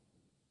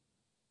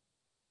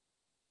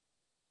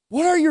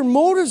 What are your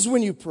motives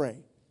when you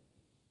pray?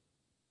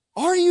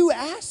 Are you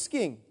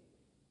asking?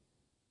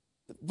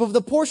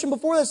 The portion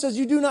before that says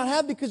you do not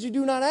have because you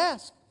do not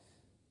ask.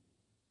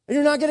 And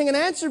you're not getting an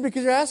answer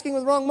because you're asking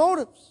with wrong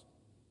motives.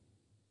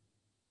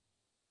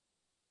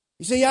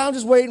 You say, yeah, I'm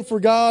just waiting for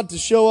God to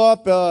show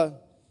up,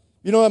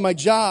 at my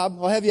job.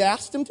 Well, have you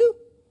asked Him to?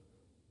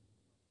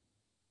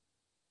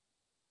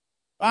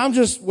 I'm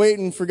just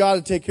waiting for God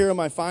to take care of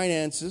my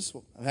finances.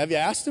 Well, have you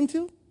asked Him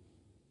to?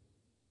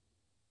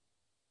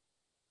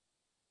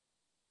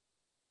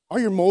 Are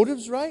your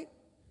motives right?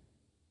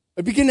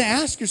 Or begin to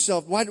ask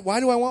yourself, why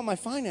do I want my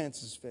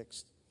finances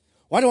fixed?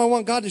 Why do I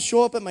want God to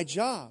show up at my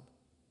job?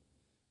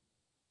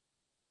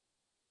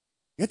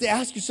 You have to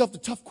ask yourself the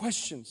tough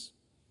questions.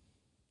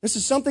 This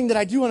is something that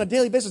I do on a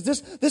daily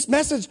basis. This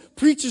message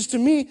preaches to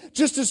me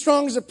just as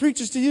strong as it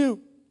preaches to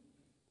you.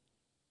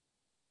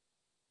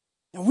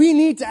 And we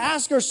need to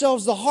ask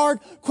ourselves the hard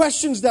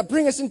questions that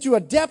bring us into a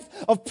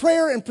depth of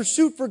prayer and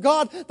pursuit for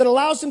God that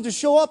allows Him to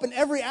show up in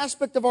every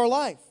aspect of our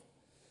life.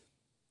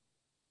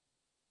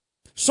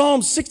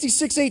 Psalm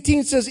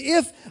 66:18 says,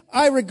 "If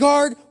I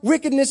regard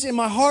wickedness in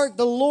my heart,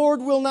 the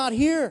Lord will not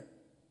hear."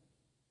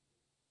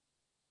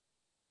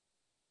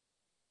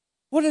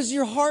 What does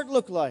your heart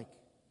look like?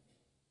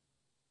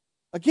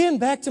 Again,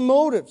 back to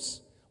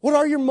motives. What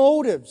are your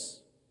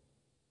motives?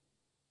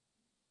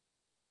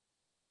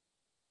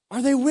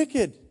 Are they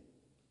wicked?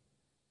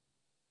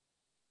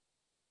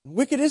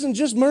 Wicked isn't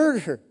just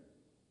murder.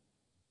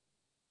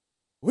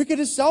 Wicked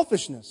is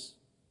selfishness.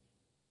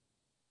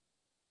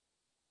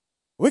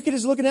 Wicked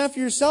is looking after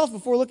yourself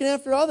before looking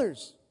after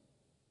others.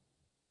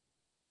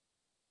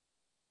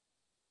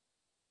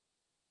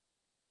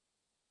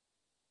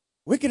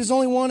 Wicked is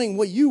only wanting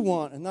what you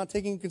want and not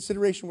taking into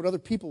consideration what other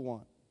people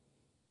want.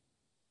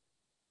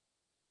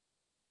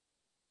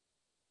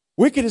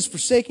 Wicked is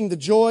forsaking the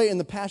joy and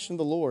the passion of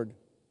the Lord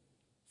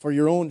for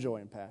your own joy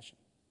and passion.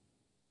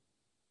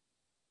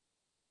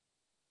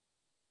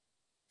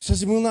 It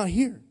says He will not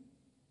hear.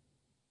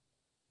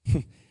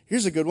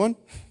 Here's a good one.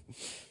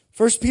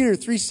 1 Peter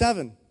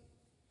 3:7.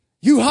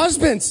 You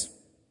husbands,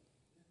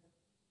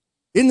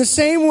 in the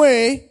same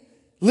way,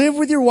 live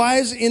with your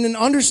wives in an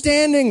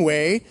understanding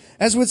way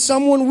as with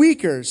someone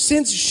weaker,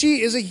 since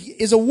she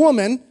is a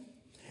woman,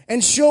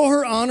 and show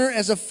her honor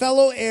as a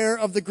fellow heir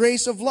of the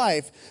grace of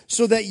life,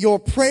 so that your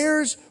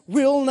prayers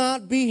will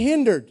not be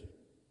hindered.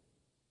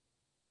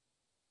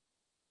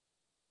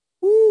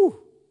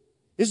 Woo!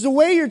 Is the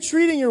way you're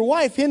treating your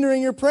wife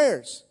hindering your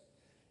prayers?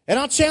 And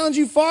I'll challenge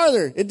you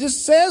farther. It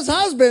just says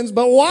husbands,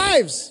 but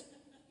wives.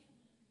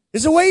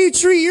 Is the way you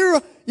treat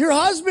your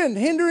husband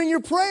hindering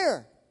your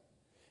prayer?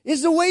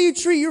 Is the way you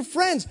treat your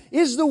friends?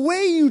 Is the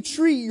way you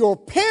treat your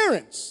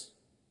parents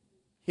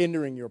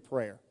hindering your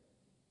prayer?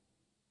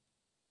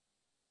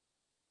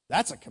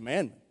 That's a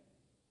commandment.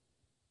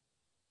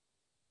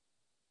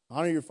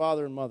 Honor your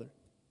father and mother.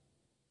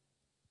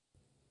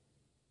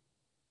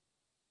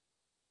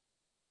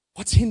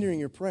 What's hindering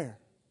your prayer?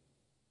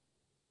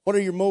 What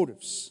are your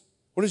motives?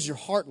 What does your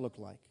heart look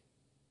like?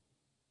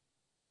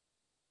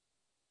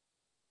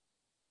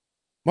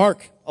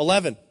 Mark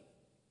 11,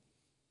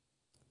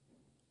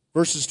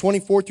 verses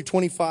 24 through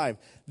 25.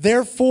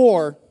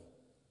 Therefore,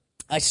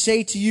 I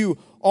say to you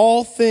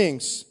all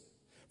things,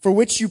 for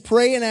which you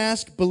pray and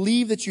ask,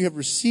 believe that you have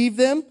received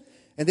them,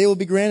 and they will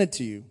be granted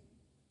to you.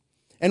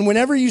 And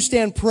whenever you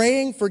stand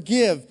praying,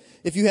 forgive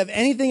if you have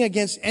anything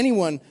against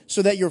anyone,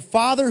 so that your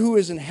Father who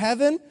is in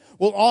heaven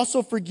will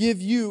also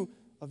forgive you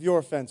of your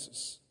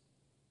offenses.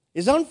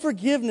 Is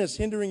unforgiveness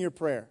hindering your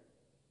prayer?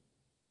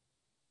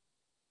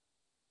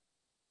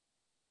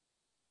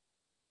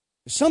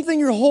 Is something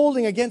you're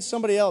holding against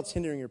somebody else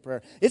hindering your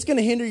prayer? It's going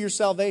to hinder your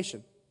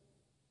salvation.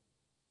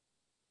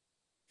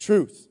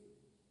 Truth.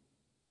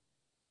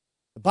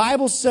 The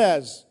Bible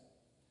says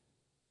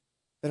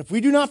that if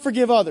we do not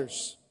forgive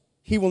others,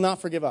 He will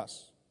not forgive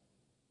us.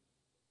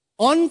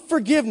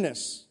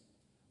 Unforgiveness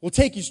will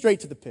take you straight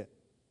to the pit.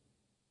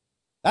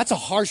 That's a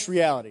harsh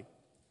reality.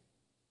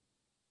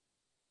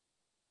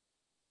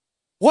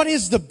 What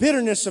is the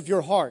bitterness of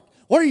your heart?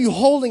 What are you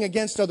holding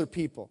against other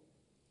people?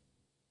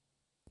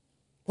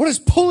 What is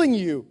pulling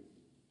you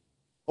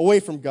away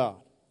from God?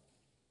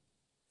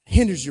 It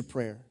hinders your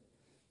prayer.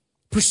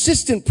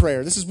 Persistent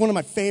prayer. This is one of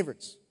my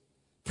favorites.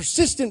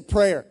 Persistent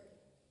prayer.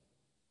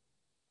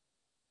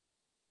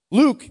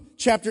 Luke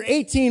chapter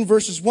 18,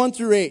 verses 1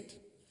 through 8.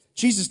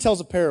 Jesus tells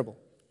a parable.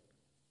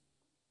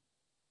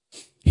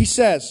 He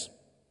says,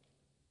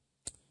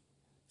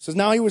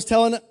 now he was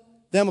telling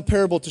them a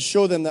parable to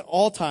show them that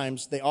all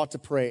times they ought to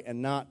pray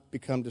and not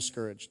become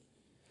discouraged.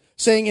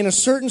 Saying, in a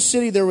certain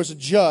city there was a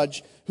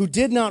judge who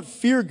did not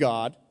fear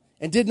God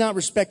and did not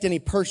respect any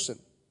person.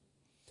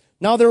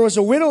 Now there was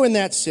a widow in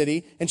that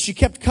city, and she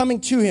kept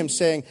coming to him,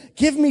 saying,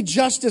 give me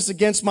justice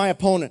against my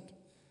opponent.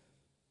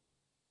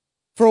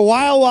 For a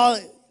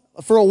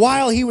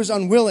while he was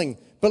unwilling,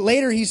 but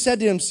later he said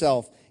to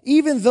himself,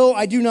 even though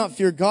I do not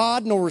fear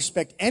God nor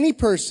respect any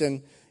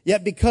person,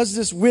 yet because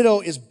this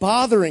widow is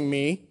bothering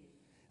me,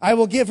 I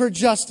will give her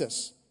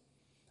justice.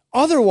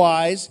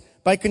 Otherwise,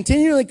 by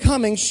continually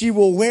coming, she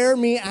will wear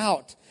me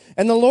out.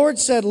 And the Lord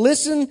said,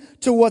 listen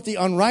to what the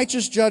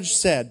unrighteous judge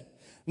said.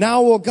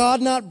 Now will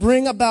God not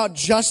bring about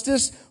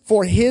justice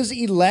for His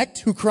elect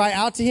who cry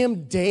out to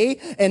Him day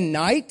and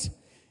night?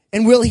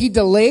 And will He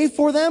delay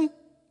for them?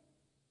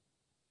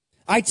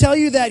 I tell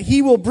you that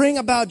He will bring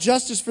about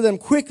justice for them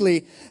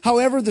quickly.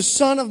 However, the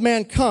Son of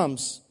Man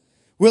comes,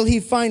 will He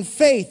find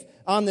faith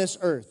on this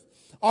earth?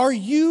 Are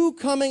you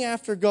coming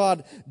after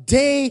God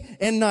day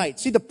and night?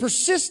 See, the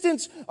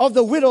persistence of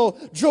the widow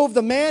drove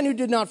the man who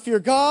did not fear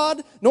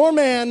God nor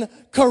man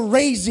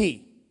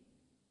crazy.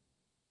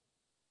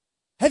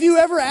 Have you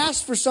ever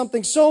asked for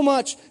something so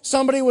much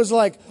somebody was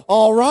like,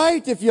 all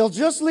right, if you'll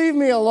just leave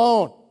me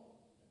alone?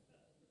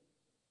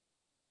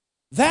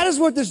 That is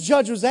what this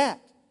judge was at.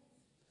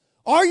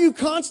 Are you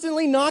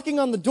constantly knocking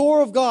on the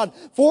door of God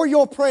for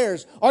your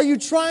prayers? Are you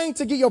trying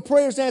to get your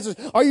prayers answered?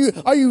 Are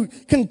you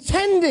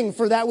contending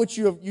for that which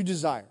you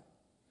desire?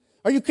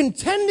 Are you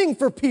contending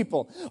for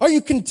people? Are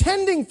you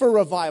contending for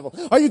revival?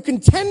 Are you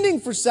contending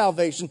for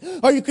salvation?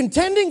 Are you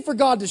contending for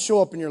God to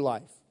show up in your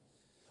life?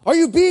 Are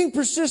you being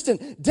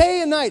persistent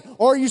day and night?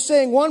 Or are you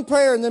saying one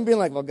prayer and then being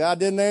like, well, God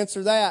didn't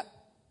answer that.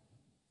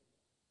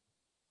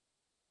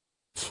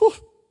 Whew.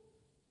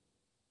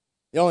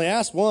 You only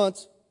asked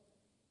once.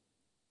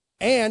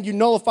 And you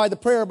nullify the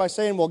prayer by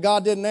saying, well,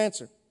 God didn't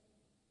answer.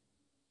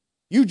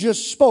 You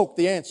just spoke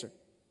the answer.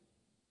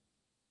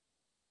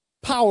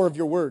 Power of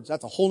your words.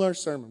 That's a whole nother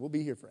sermon. We'll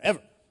be here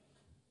forever.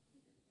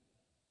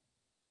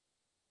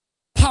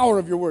 Power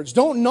of your words.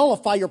 Don't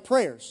nullify your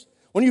prayers.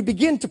 When you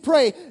begin to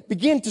pray,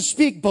 begin to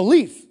speak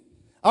belief.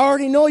 I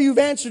already know you've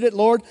answered it,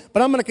 Lord,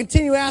 but I'm going to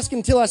continue asking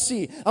until I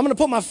see. I'm going to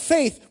put my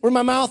faith where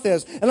my mouth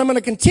is, and I'm going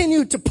to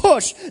continue to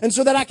push, and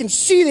so that I can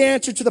see the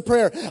answer to the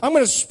prayer. I'm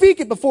going to speak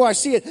it before I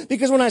see it,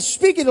 because when I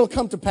speak it, it'll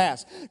come to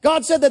pass.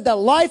 God said that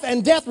life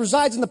and death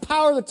resides in the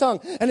power of the tongue,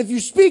 and if you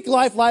speak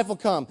life, life will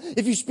come.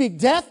 If you speak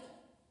death,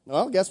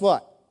 well, guess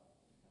what?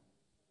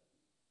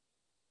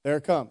 There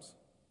it comes.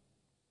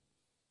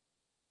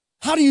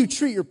 How do you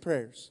treat your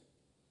prayers?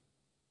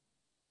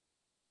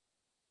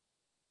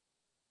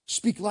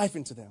 Speak life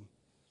into them.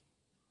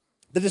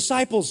 The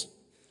disciples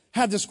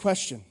had this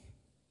question.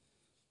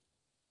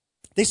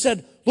 They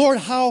said,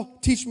 Lord,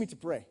 teach me to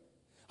pray.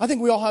 I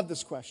think we all have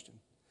this question.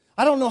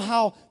 I don't know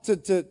how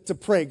to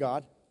pray,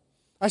 God.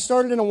 I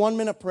started in a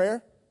 1-minute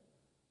prayer,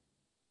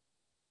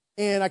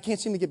 and I can't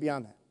seem to get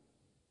beyond that.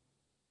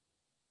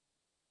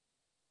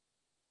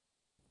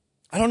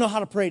 I don't know how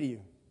to pray to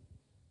you.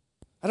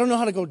 I don't know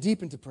how to go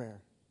deep into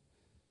prayer.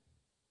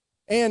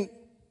 And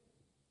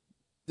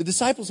the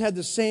disciples had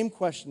the same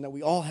question that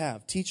we all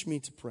have. Teach me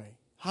to pray.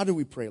 How do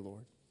we pray,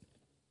 Lord?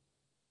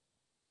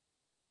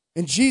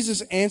 And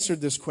Jesus answered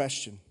this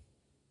question.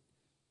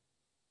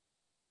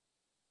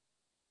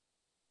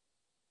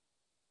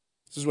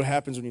 This is what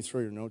happens when you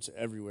throw your notes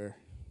everywhere.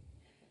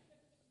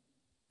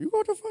 You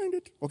got to find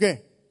it.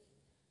 Okay.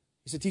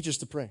 He said, teach us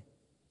to pray.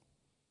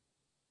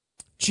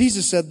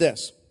 Jesus said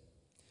this.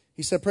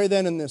 He said, pray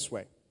then in this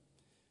way.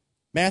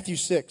 Matthew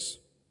 6,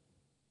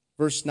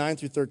 verse 9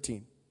 through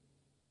 13.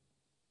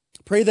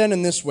 Pray then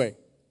in this way.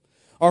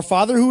 Our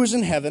Father who is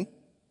in heaven,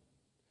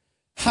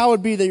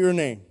 hallowed be your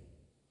name.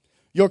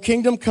 Your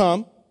kingdom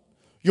come,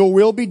 your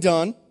will be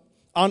done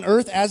on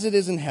earth as it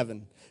is in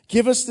heaven.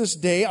 Give us this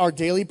day our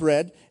daily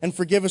bread, and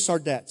forgive us our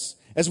debts,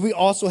 as we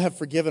also have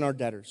forgiven our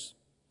debtors.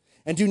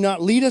 And do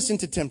not lead us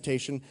into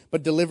temptation,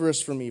 but deliver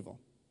us from evil.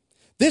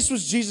 This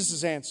was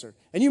Jesus' answer.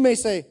 And you may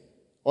say,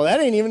 well, that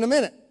ain't even a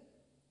minute.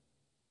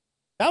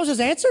 That was his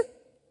answer?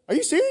 Are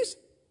you serious?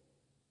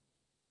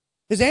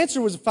 His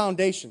answer was a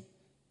foundation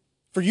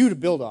for you to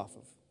build off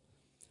of.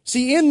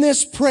 See, in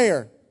this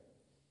prayer,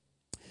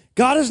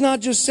 God is not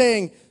just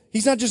saying,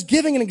 he's not just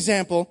giving an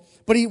example,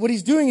 but what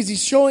he's doing is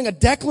he's showing a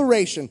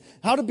declaration,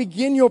 how to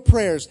begin your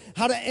prayers,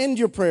 how to end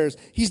your prayers.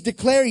 He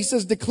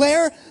says,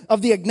 declare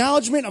of the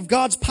acknowledgement of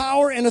God's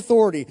power and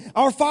authority.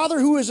 Our Father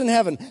who is in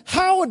heaven,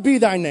 hallowed be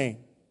thy name.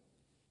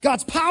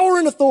 God's power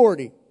and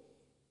authority.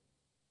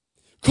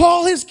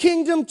 Call his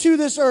kingdom to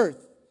this earth.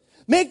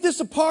 Make this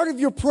a part of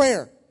your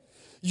prayer.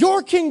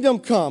 Your kingdom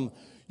come.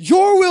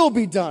 Your will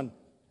be done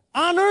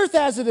on earth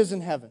as it is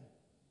in heaven.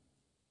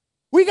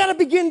 We got to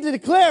begin to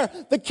declare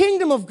the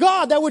kingdom of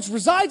God, that which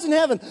resides in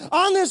heaven,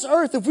 on this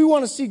earth if we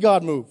want to see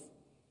God move.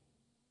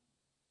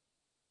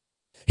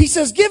 He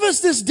says, give us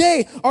this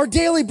day our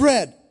daily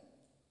bread.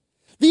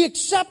 The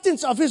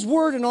acceptance of his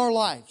word in our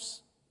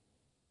lives.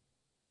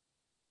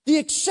 The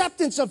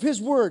acceptance of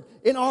his word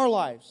in our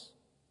lives.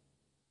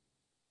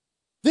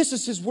 This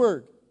is his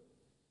word.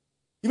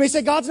 You may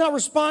say, God's not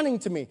responding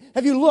to me.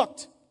 Have you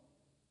looked?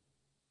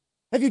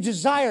 Have you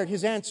desired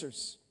his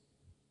answers?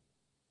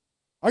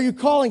 Are you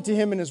calling to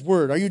him in his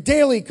word? Are you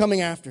daily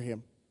coming after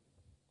him?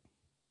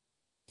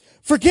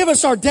 Forgive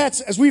us our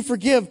debts as we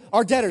forgive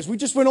our debtors. We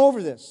just went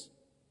over this.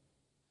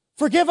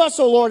 Forgive us,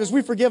 O Lord, as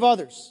we forgive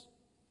others.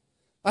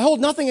 I hold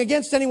nothing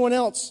against anyone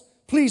else.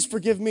 Please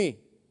forgive me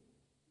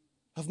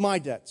of my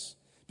debts.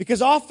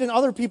 Because often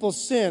other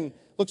people's sin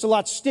looks a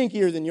lot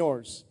stinkier than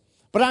yours.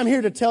 But I'm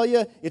here to tell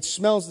you, it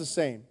smells the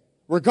same,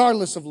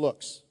 regardless of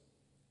looks.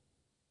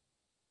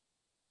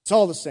 It's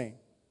all the same.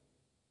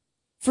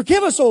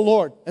 Forgive us, O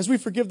Lord, as we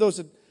forgive those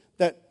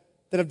that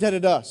have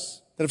debted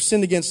us, that have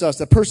sinned against us,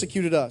 that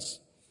persecuted us.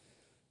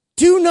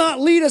 Do not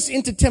lead us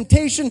into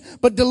temptation,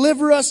 but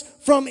deliver us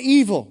from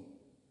evil.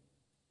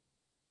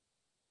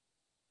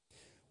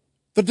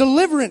 The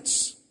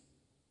deliverance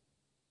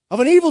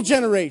of an evil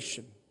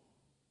generation.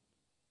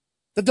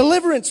 The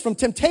deliverance from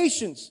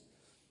temptations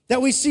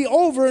that we see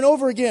over and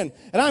over again.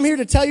 And I'm here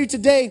to tell you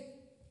today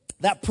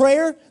that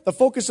prayer, the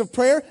focus of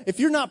prayer, if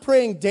you're not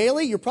praying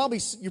daily, you're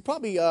probably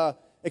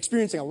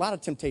experiencing a lot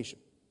of temptation.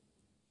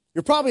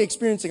 You're probably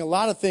experiencing a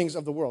lot of things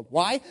of the world.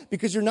 Why?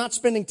 Because you're not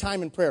spending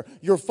time in prayer.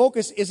 Your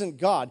focus isn't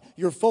God.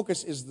 Your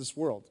focus is this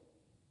world.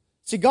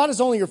 See, God is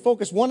only your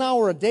focus 1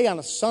 hour a day on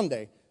a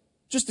Sunday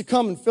just to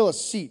come and fill a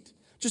seat,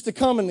 just to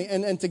come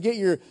and to get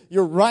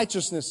your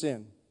righteousness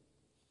in.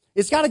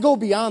 It's got to go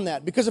beyond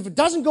that, because if it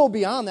doesn't go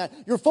beyond that,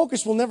 your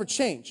focus will never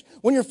change.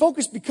 When your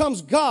focus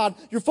becomes God,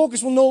 your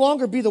focus will no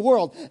longer be the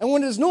world. And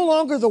when it is no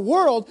longer the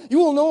world, you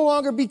will no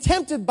longer be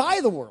tempted by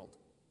the world.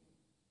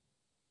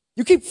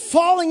 You keep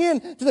falling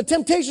into the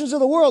temptations of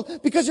the world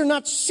because you're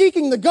not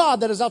seeking the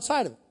God that is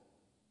outside of it.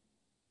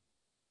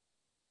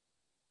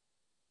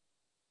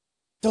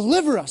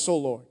 Deliver us, O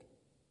Lord.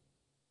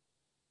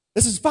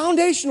 This is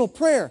foundational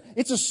prayer.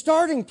 It's a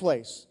starting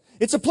place.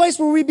 It's a place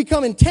where we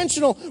become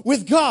intentional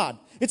with God.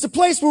 It's a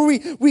place where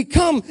we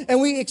come and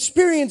we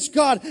experience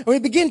God and we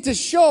begin to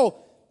show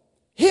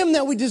him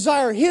that we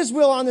desire his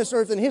will on this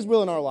earth and his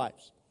will in our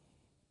lives.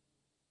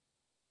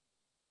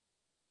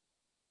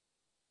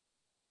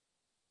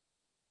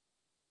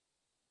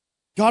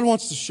 God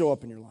wants to show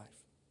up in your life.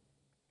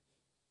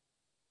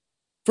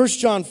 1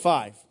 John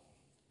 5,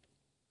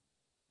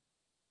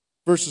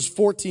 verses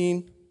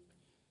 14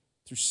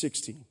 through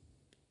 16.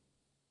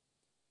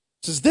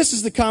 It says, this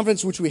is the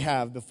confidence which we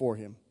have before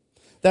him,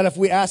 that if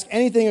we ask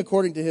anything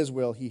according to his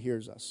will, he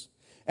hears us.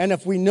 And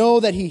if we know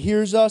that he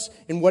hears us,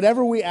 in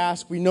whatever we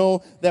ask, we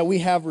know that we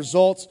have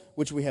results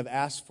which we have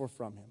asked for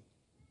from him.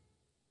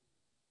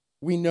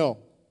 We know.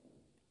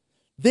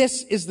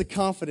 This is the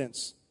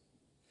confidence.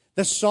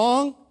 The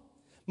song,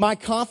 my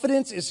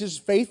confidence is his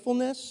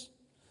faithfulness.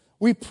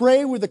 We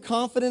pray with the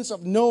confidence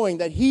of knowing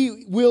that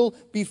he will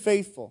be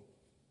faithful.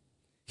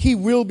 He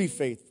will be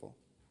faithful.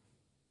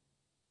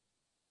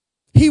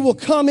 He will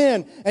come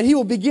in and he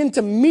will begin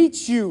to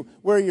meet you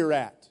where you're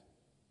at.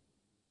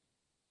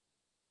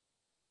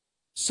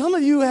 Some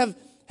of you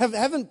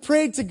haven't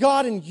prayed to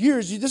God in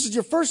years. This is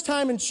your first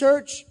time in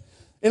church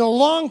in a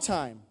long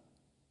time.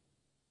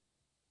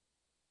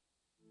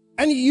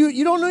 And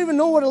you don't even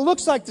know what it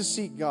looks like to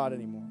seek God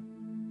anymore.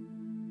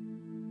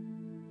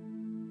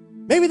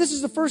 Maybe this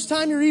is the first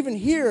time you're even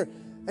here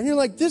and you're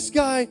like, this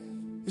guy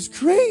is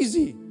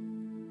crazy.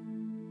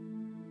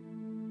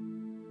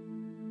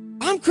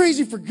 I'm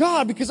crazy for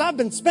God because I've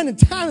been spending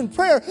time in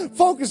prayer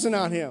focusing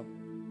on him.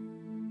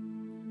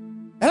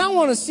 And I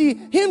want to see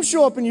him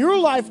show up in your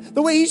life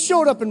the way he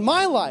showed up in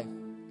my life.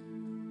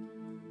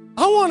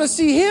 I want to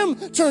see him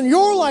turn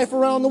your life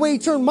around the way he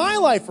turned my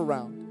life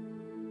around.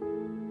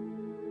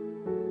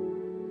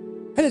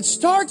 And it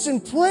starts in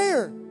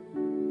prayer.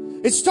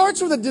 It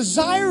starts with a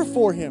desire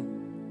for him.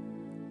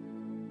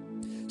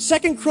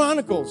 2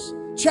 Chronicles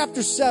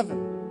chapter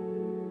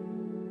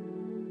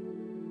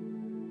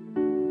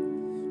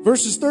 7,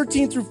 verses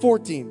 13 through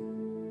 14.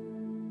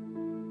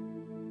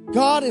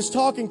 God is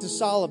talking to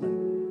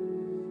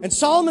Solomon. And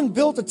Solomon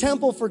built a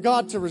temple for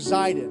God to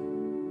reside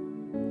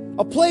in.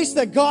 A place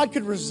that God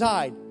could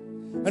reside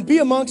and be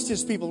amongst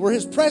his people, where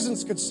his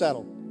presence could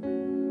settle.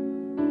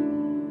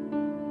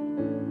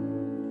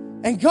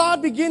 And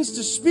God begins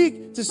to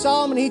speak to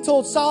Solomon. He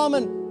told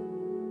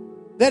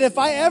Solomon that if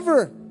I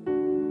ever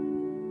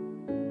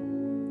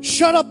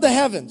shut up the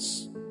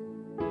heavens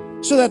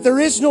so that there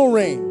is no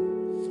rain,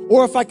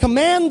 or if I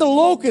command the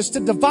locusts to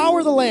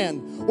devour the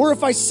land, or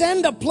if I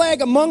send a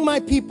plague among my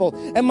people,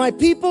 and my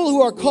people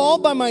who are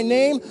called by my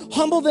name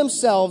humble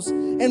themselves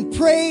and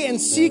pray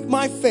and seek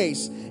my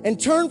face and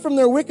turn from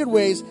their wicked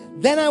ways,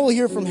 then I will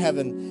hear from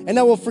heaven and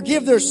I will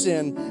forgive their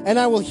sin and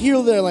I will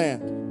heal their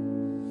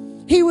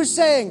land. He was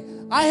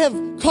saying, I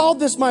have called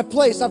this my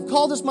place, I've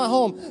called this my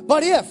home,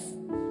 but if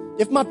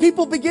my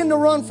people begin to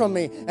run from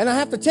me and I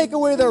have to take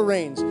away their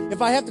rains,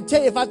 if I have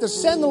to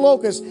send the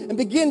locusts and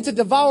begin to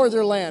devour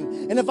their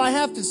land, and if I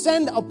have to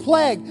send a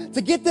plague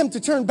to get them to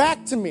turn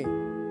back to me.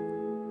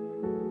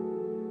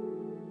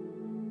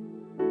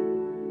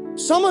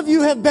 Some of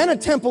you have been a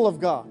temple of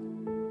God.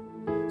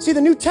 See,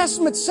 the New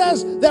Testament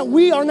says that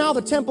we are now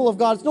the temple of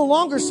God. It's no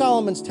longer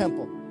Solomon's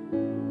temple.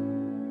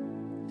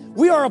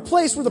 We are a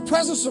place where the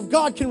presence of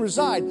God can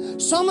reside.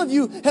 Some of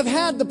you have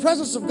had the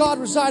presence of God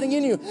residing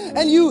in you,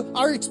 and you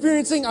are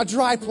experiencing a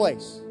dry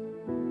place.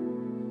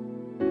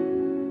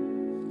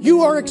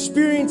 You are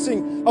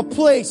experiencing a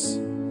place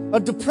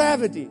of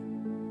depravity.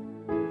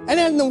 And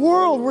in the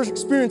world, we're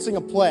experiencing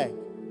a plague.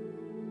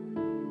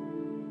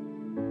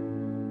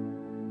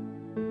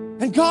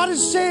 And God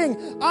is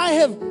saying, I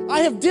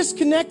have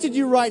disconnected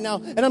you right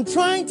now, and I'm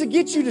trying to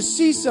get you to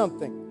see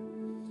something.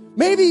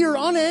 Maybe your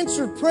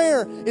unanswered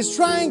prayer is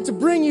trying to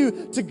bring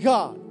you to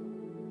God.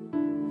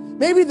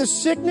 Maybe the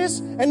sickness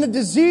and the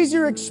disease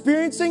you're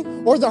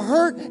experiencing, or the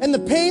hurt and the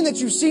pain that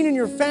you've seen in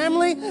your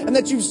family, and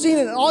that you've seen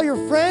in all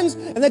your friends,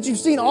 and that you've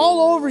seen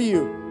all over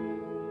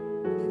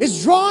you,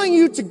 is drawing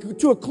you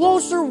to a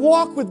closer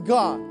walk with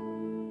God.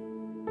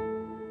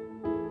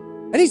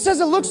 And he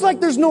says it looks like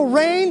there's no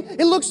rain.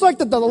 It looks like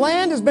that the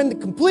land has been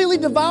completely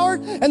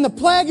devoured and the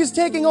plague is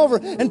taking over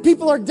and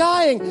people are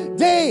dying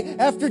day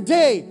after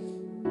day.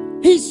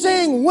 He's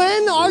saying,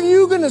 when are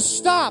you going to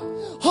stop?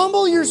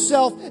 Humble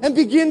yourself and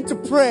begin to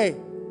pray.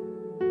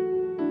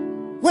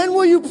 When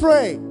will you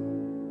pray?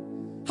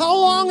 How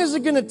long is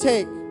it going to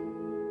take?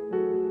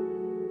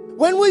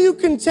 When will you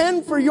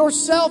contend for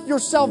yourself, your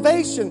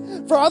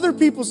salvation, for other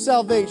people's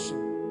salvation?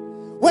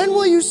 When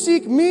will you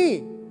seek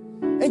me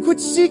and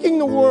quit seeking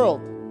the world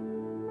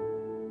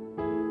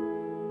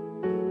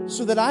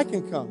so that I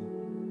can come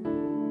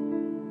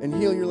and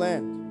heal your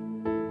land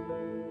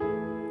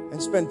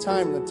and spend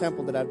time in the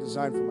temple that I've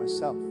designed for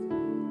myself?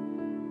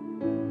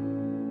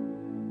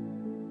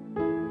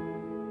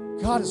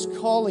 God is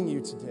calling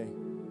you today.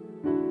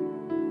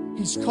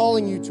 He's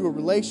calling you to a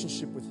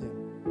relationship with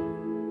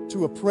Him,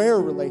 to a prayer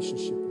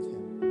relationship with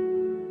Him.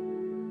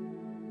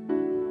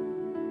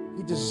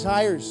 He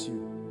desires you.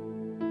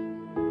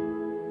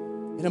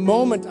 In a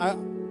moment,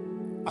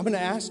 I'm going to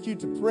ask you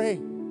to pray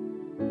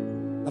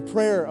a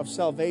prayer of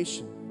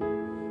salvation,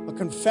 a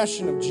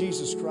confession of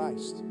Jesus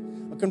Christ,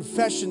 a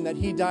confession that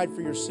He died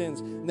for your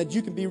sins and that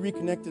you can be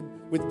reconnected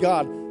with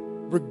God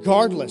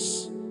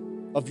regardless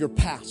of your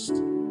past,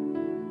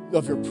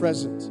 of your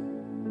present,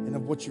 and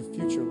of what your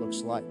future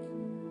looks like.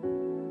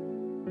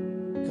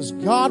 Because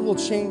God will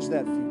change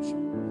that future.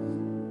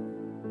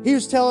 He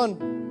was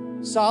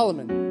telling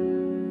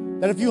Solomon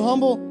that if you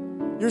humble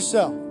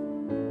yourself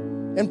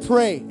and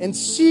pray and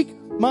seek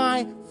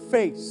my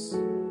face,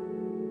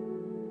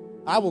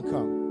 I will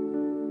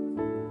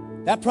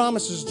come. That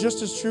promise is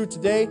just as true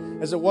today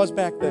as it was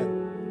back then.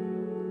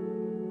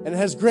 And it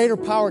has greater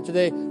power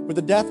today with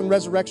the death and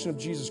resurrection of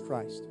Jesus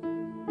Christ.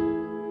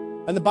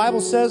 And the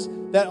Bible says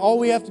that all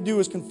we have to do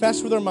is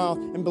confess with our mouth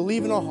and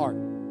believe in our heart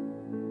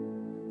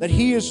that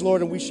He is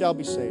Lord and we shall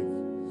be saved.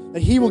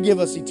 That He will give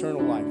us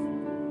eternal life.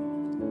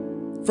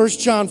 1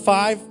 John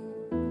 5,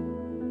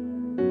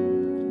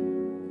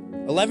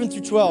 11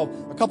 through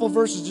 12, a couple of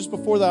verses just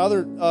before the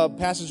other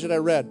passage that I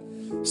read,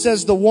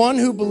 says, the one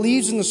who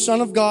believes in the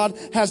Son of God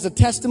has the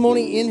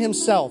testimony in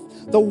himself.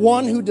 The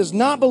one who does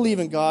not believe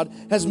in God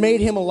has made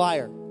him a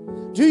liar.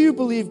 Do you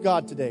believe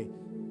God today?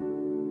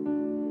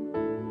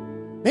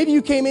 Maybe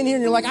you came in here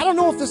and you're like, I don't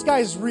know if this guy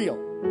is real.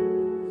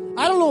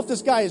 I don't know if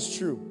this guy is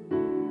true.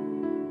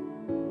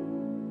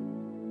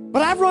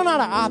 But I've run out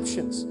of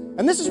options.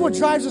 And this is what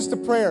drives us to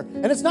prayer.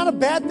 And it's not a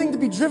bad thing to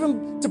be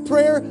driven to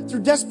prayer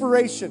through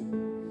desperation.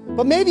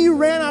 But maybe you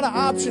ran out of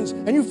options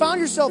and you found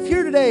yourself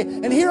here today,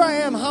 and here I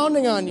am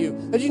hounding on you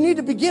that you need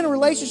to begin a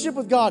relationship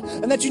with God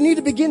and that you need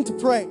to begin to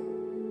pray.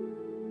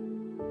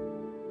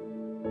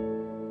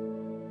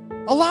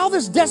 Allow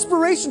this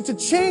desperation to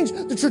change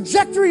the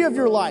trajectory of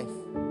your life.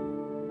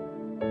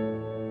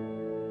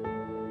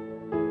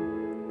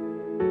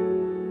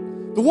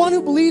 The one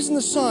who believes in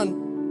the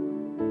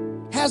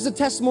Son has the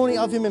testimony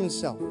of Him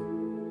himself.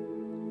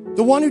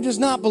 The one who does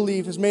not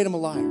believe has made him a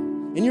liar.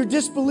 In your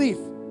disbelief,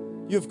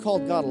 you have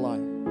called God a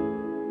liar.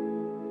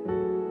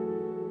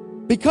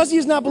 Because he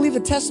has not believed the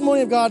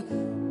testimony of God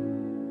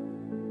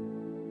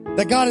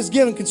that God has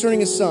given concerning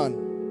his Son.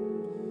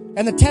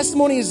 And the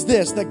testimony is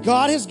this, that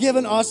God has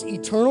given us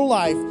eternal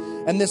life,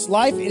 and this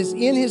life is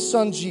in his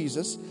Son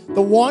Jesus.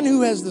 The one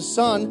who has the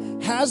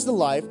Son has the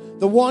life.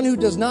 The one who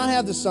does not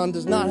have the Son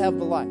does not have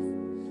the life.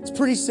 It's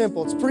pretty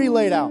simple. It's pretty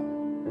laid out.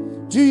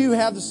 Do you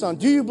have the Son?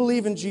 Do you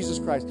believe in Jesus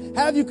Christ?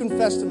 Have you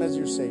confessed him as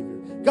your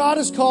Savior? God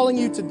is calling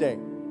you today.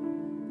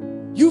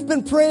 You've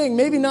been praying,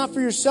 maybe not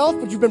for yourself,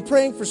 but you've been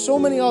praying for so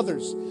many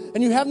others,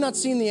 and you have not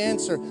seen the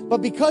answer.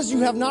 But because you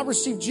have not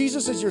received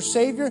Jesus as your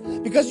Savior,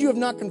 because you have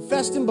not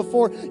confessed him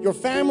before your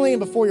family and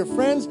before your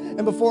friends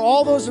and before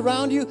all those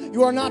around you,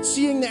 you are not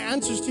seeing the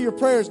answers to your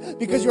prayers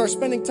because you are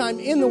spending time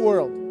in the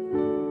world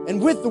and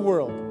with the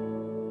world.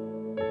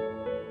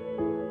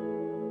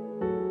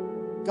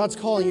 God's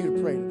calling you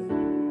to pray today.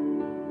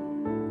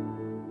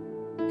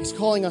 He's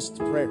calling us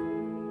to prayer.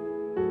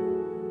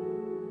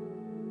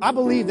 I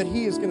believe that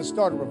he is going to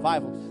start a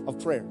revival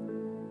of prayer.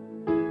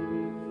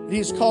 That he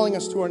is calling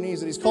us to our knees,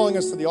 that he's calling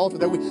us to the altar,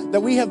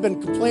 that we have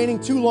been complaining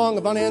too long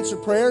of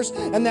unanswered prayers,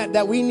 and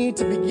that we need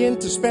to begin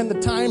to spend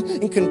the time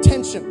in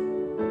contention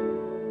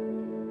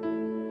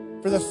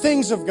for the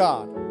things of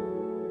God.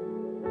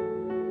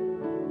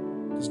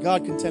 Because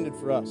God contended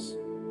for us.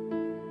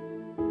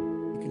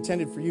 He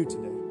contended for you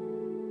today.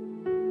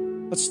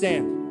 Let's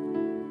stand.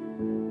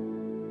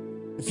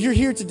 If you're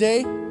here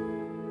today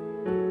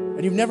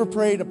and you've never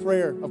prayed a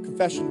prayer of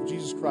confession of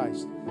Jesus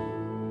Christ,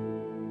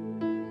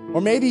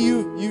 or maybe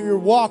your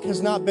walk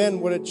has not been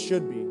what it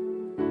should be,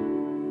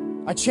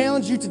 I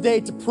challenge you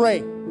today to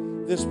pray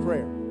this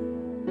prayer.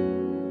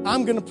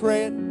 I'm going to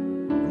pray it.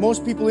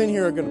 Most people in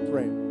here are going to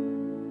pray it.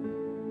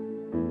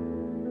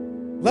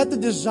 Let the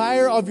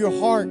desire of your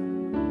heart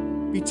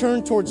be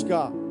turned towards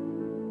God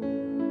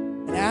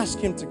and ask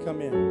him to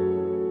come in.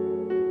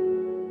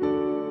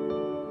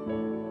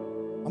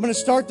 I'm going to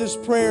start this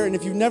prayer, and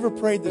if you've never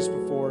prayed this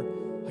before,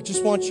 I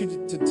just want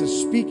you to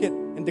speak it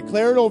and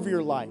declare it over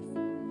your life.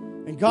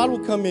 And God will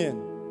come in,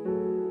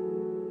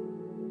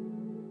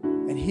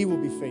 and he will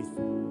be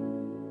faithful.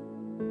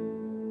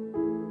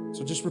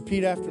 So just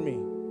repeat after me.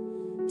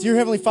 Dear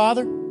Heavenly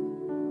Father,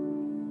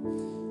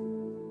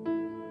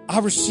 I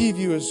receive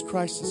you as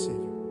Christ the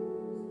Savior.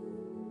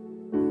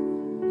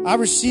 I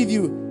receive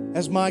you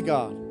as my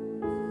God.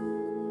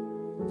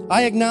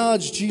 I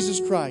acknowledge Jesus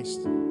Christ,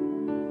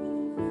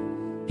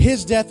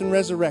 his death and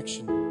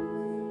resurrection.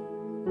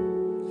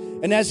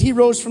 And as he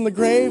rose from the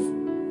grave,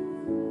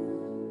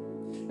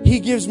 he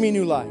gives me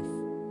new life.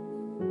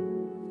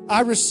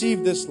 I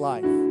receive this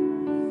life.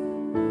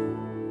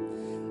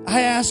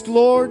 I ask,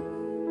 Lord,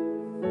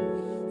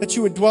 that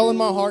you would dwell in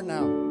my heart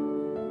now.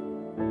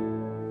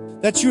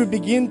 That you would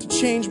begin to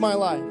change my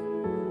life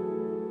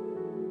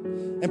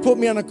and put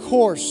me on a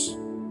course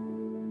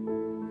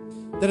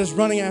that is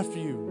running after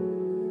you.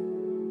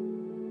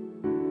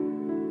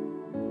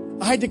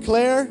 I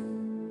declare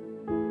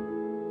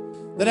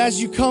that as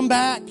you come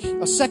back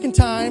a second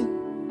time,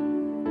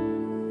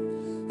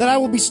 that I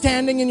will be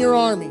standing in your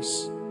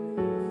armies,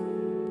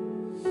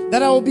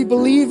 that I will be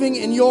believing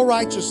in your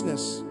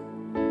righteousness,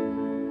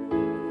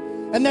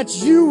 and that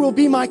you will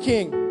be my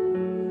King.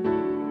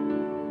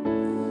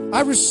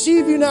 I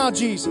receive you now,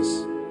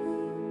 Jesus.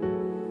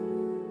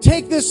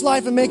 Take this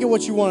life and make it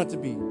what you want it to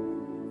be.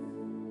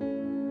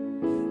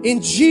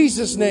 In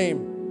Jesus' name.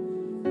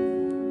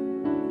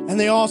 And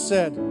they all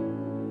said,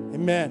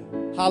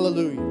 amen.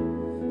 Hallelujah.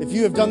 If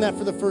you have done that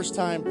for the first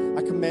time,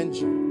 I commend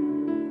you.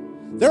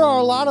 There are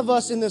a lot of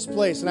us in this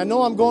place, and I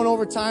know I'm going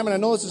over time, and I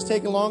know this is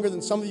taking longer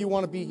than some of you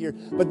want to be here,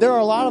 but there are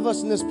a lot of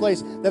us in this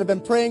place that have been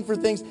praying for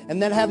things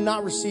and that have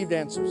not received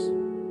answers.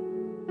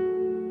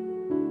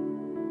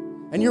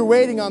 And you're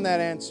waiting on that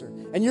answer,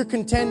 and you're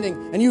contending,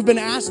 and you've been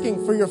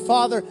asking for your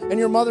father and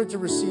your mother to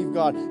receive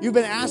God. You've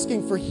been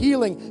asking for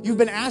healing. You've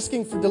been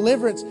asking for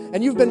deliverance,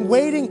 and you've been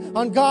waiting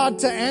on God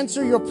to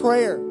answer your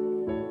prayer.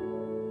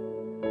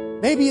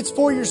 Maybe it's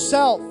for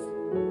yourself,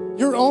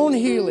 your own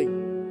healing,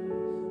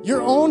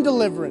 your own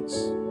deliverance.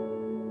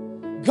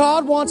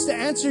 God wants to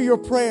answer your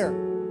prayer.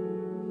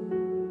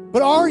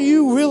 But are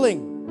you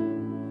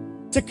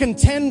willing to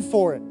contend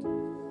for it?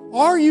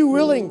 Are you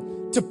willing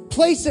to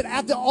place it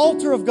at the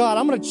altar of God?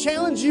 I'm going to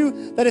challenge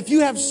you that if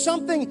you have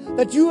something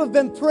that you have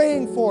been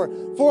praying for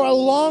a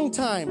long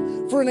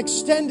time, for an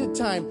extended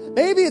time,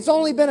 maybe it's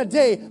only been a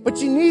day,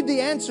 but you need the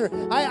answer.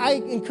 I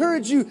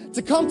encourage you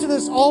to come to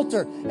this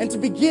altar and to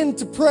begin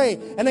to pray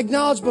and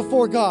acknowledge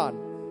before God.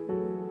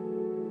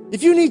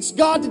 If you need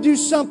God to do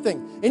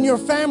something in your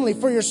family,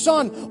 for your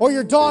son or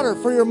your daughter,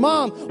 for your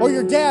mom or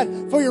your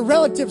dad, for your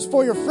relatives,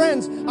 for your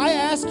friends, I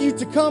ask you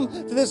to come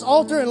to this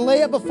altar and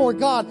lay it before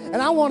God. And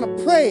I want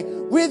to pray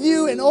with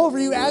you and over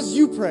you as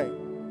you pray.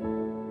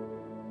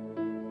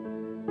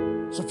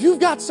 So if you've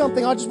got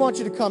something, I just want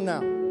you to come now.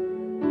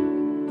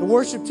 The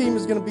worship team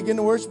is going to begin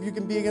to worship. You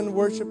can begin to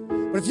worship.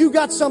 But if you've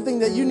got something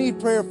that you need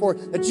prayer for,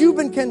 that you've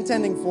been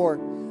contending for,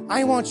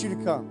 I want you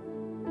to come.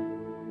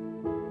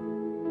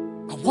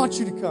 want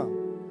you to come.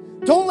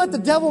 Don't let the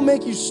devil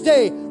make you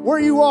stay where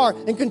you are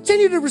and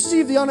continue to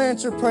receive the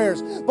unanswered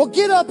prayers. But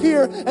get up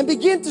here and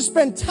begin to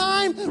spend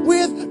time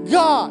with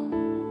God.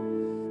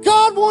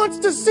 God wants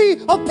to see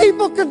a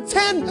people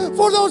contend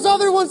for those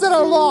other ones that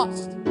are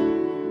lost.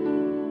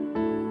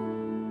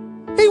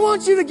 He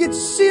wants you to get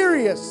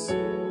serious.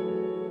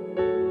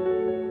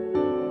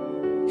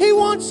 He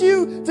wants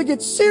you to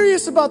get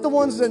serious about the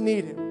ones that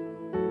need Him.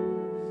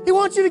 He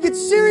wants you to get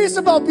serious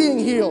about being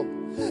healed.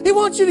 He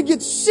wants you to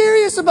get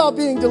serious about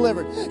being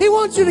delivered. He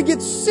wants you to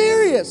get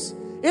serious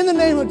in the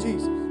name of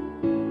Jesus.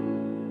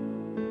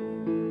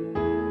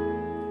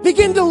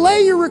 Begin to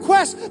lay your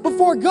requests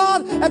before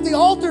God at the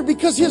altar,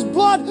 because His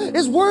blood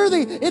is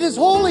worthy, it is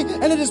holy,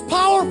 and it is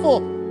powerful,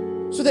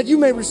 so that you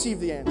may receive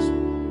the answer.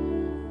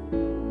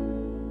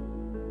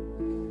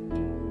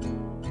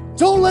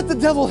 Don't let the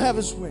devil have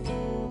his way.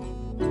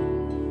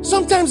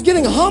 Sometimes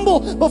getting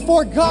humble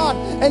before God,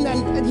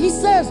 and He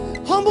says,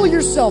 humble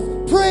yourself,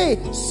 pray,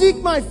 seek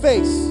my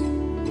face,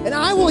 and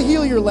I will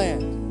heal your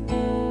land.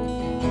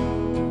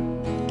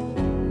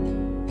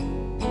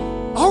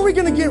 Are we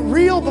going to get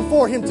real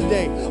before Him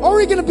today? Are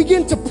we going to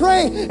begin to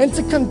pray and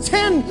to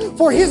contend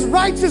for His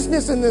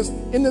righteousness in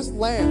this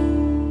land?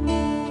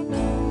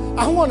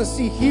 I want to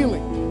see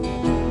healing.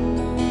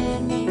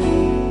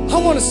 I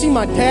want to see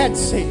my dad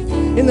saved.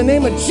 In the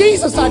name of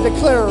Jesus, I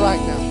declare it right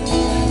now.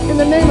 In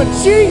the name of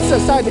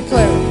Jesus, I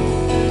declare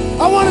it.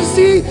 I want to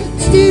see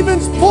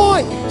Stevens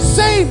Point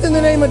saved in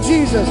the name of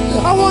Jesus.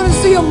 I want to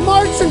see him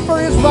marching for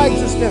His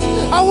righteousness.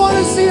 I want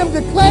to see him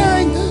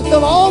declaring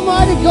the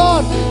Almighty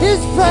God, His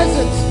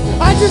presence.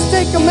 I just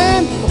take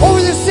command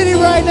over this city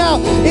right now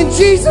in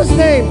Jesus'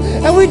 name.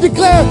 And we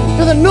declare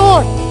to the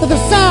north, to the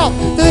south,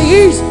 to the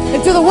east,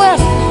 and to the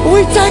west.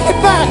 We take it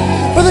back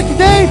for the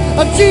name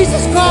of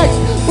Jesus Christ.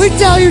 We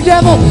tell you,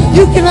 devil,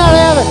 you cannot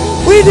have it.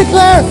 We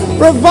declare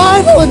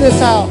revival in this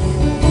house.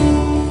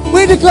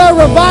 We declare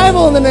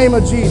revival in the name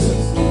of Jesus.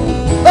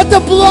 Let the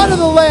blood of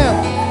the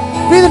Lamb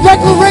be the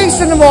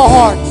declaration of our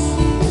hearts.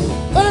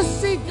 Let us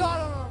see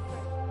God on our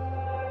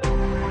face.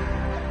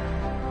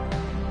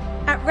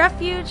 At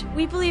Refuge,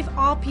 we believe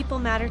all people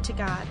matter to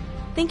God.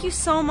 Thank you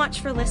so much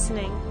for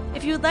listening.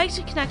 If you would like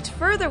to connect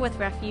further with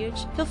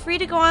Refuge, feel free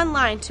to go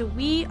online to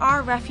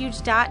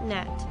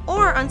wearerefuge.net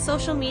or on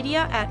social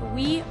media at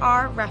We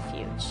Are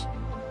Refuge.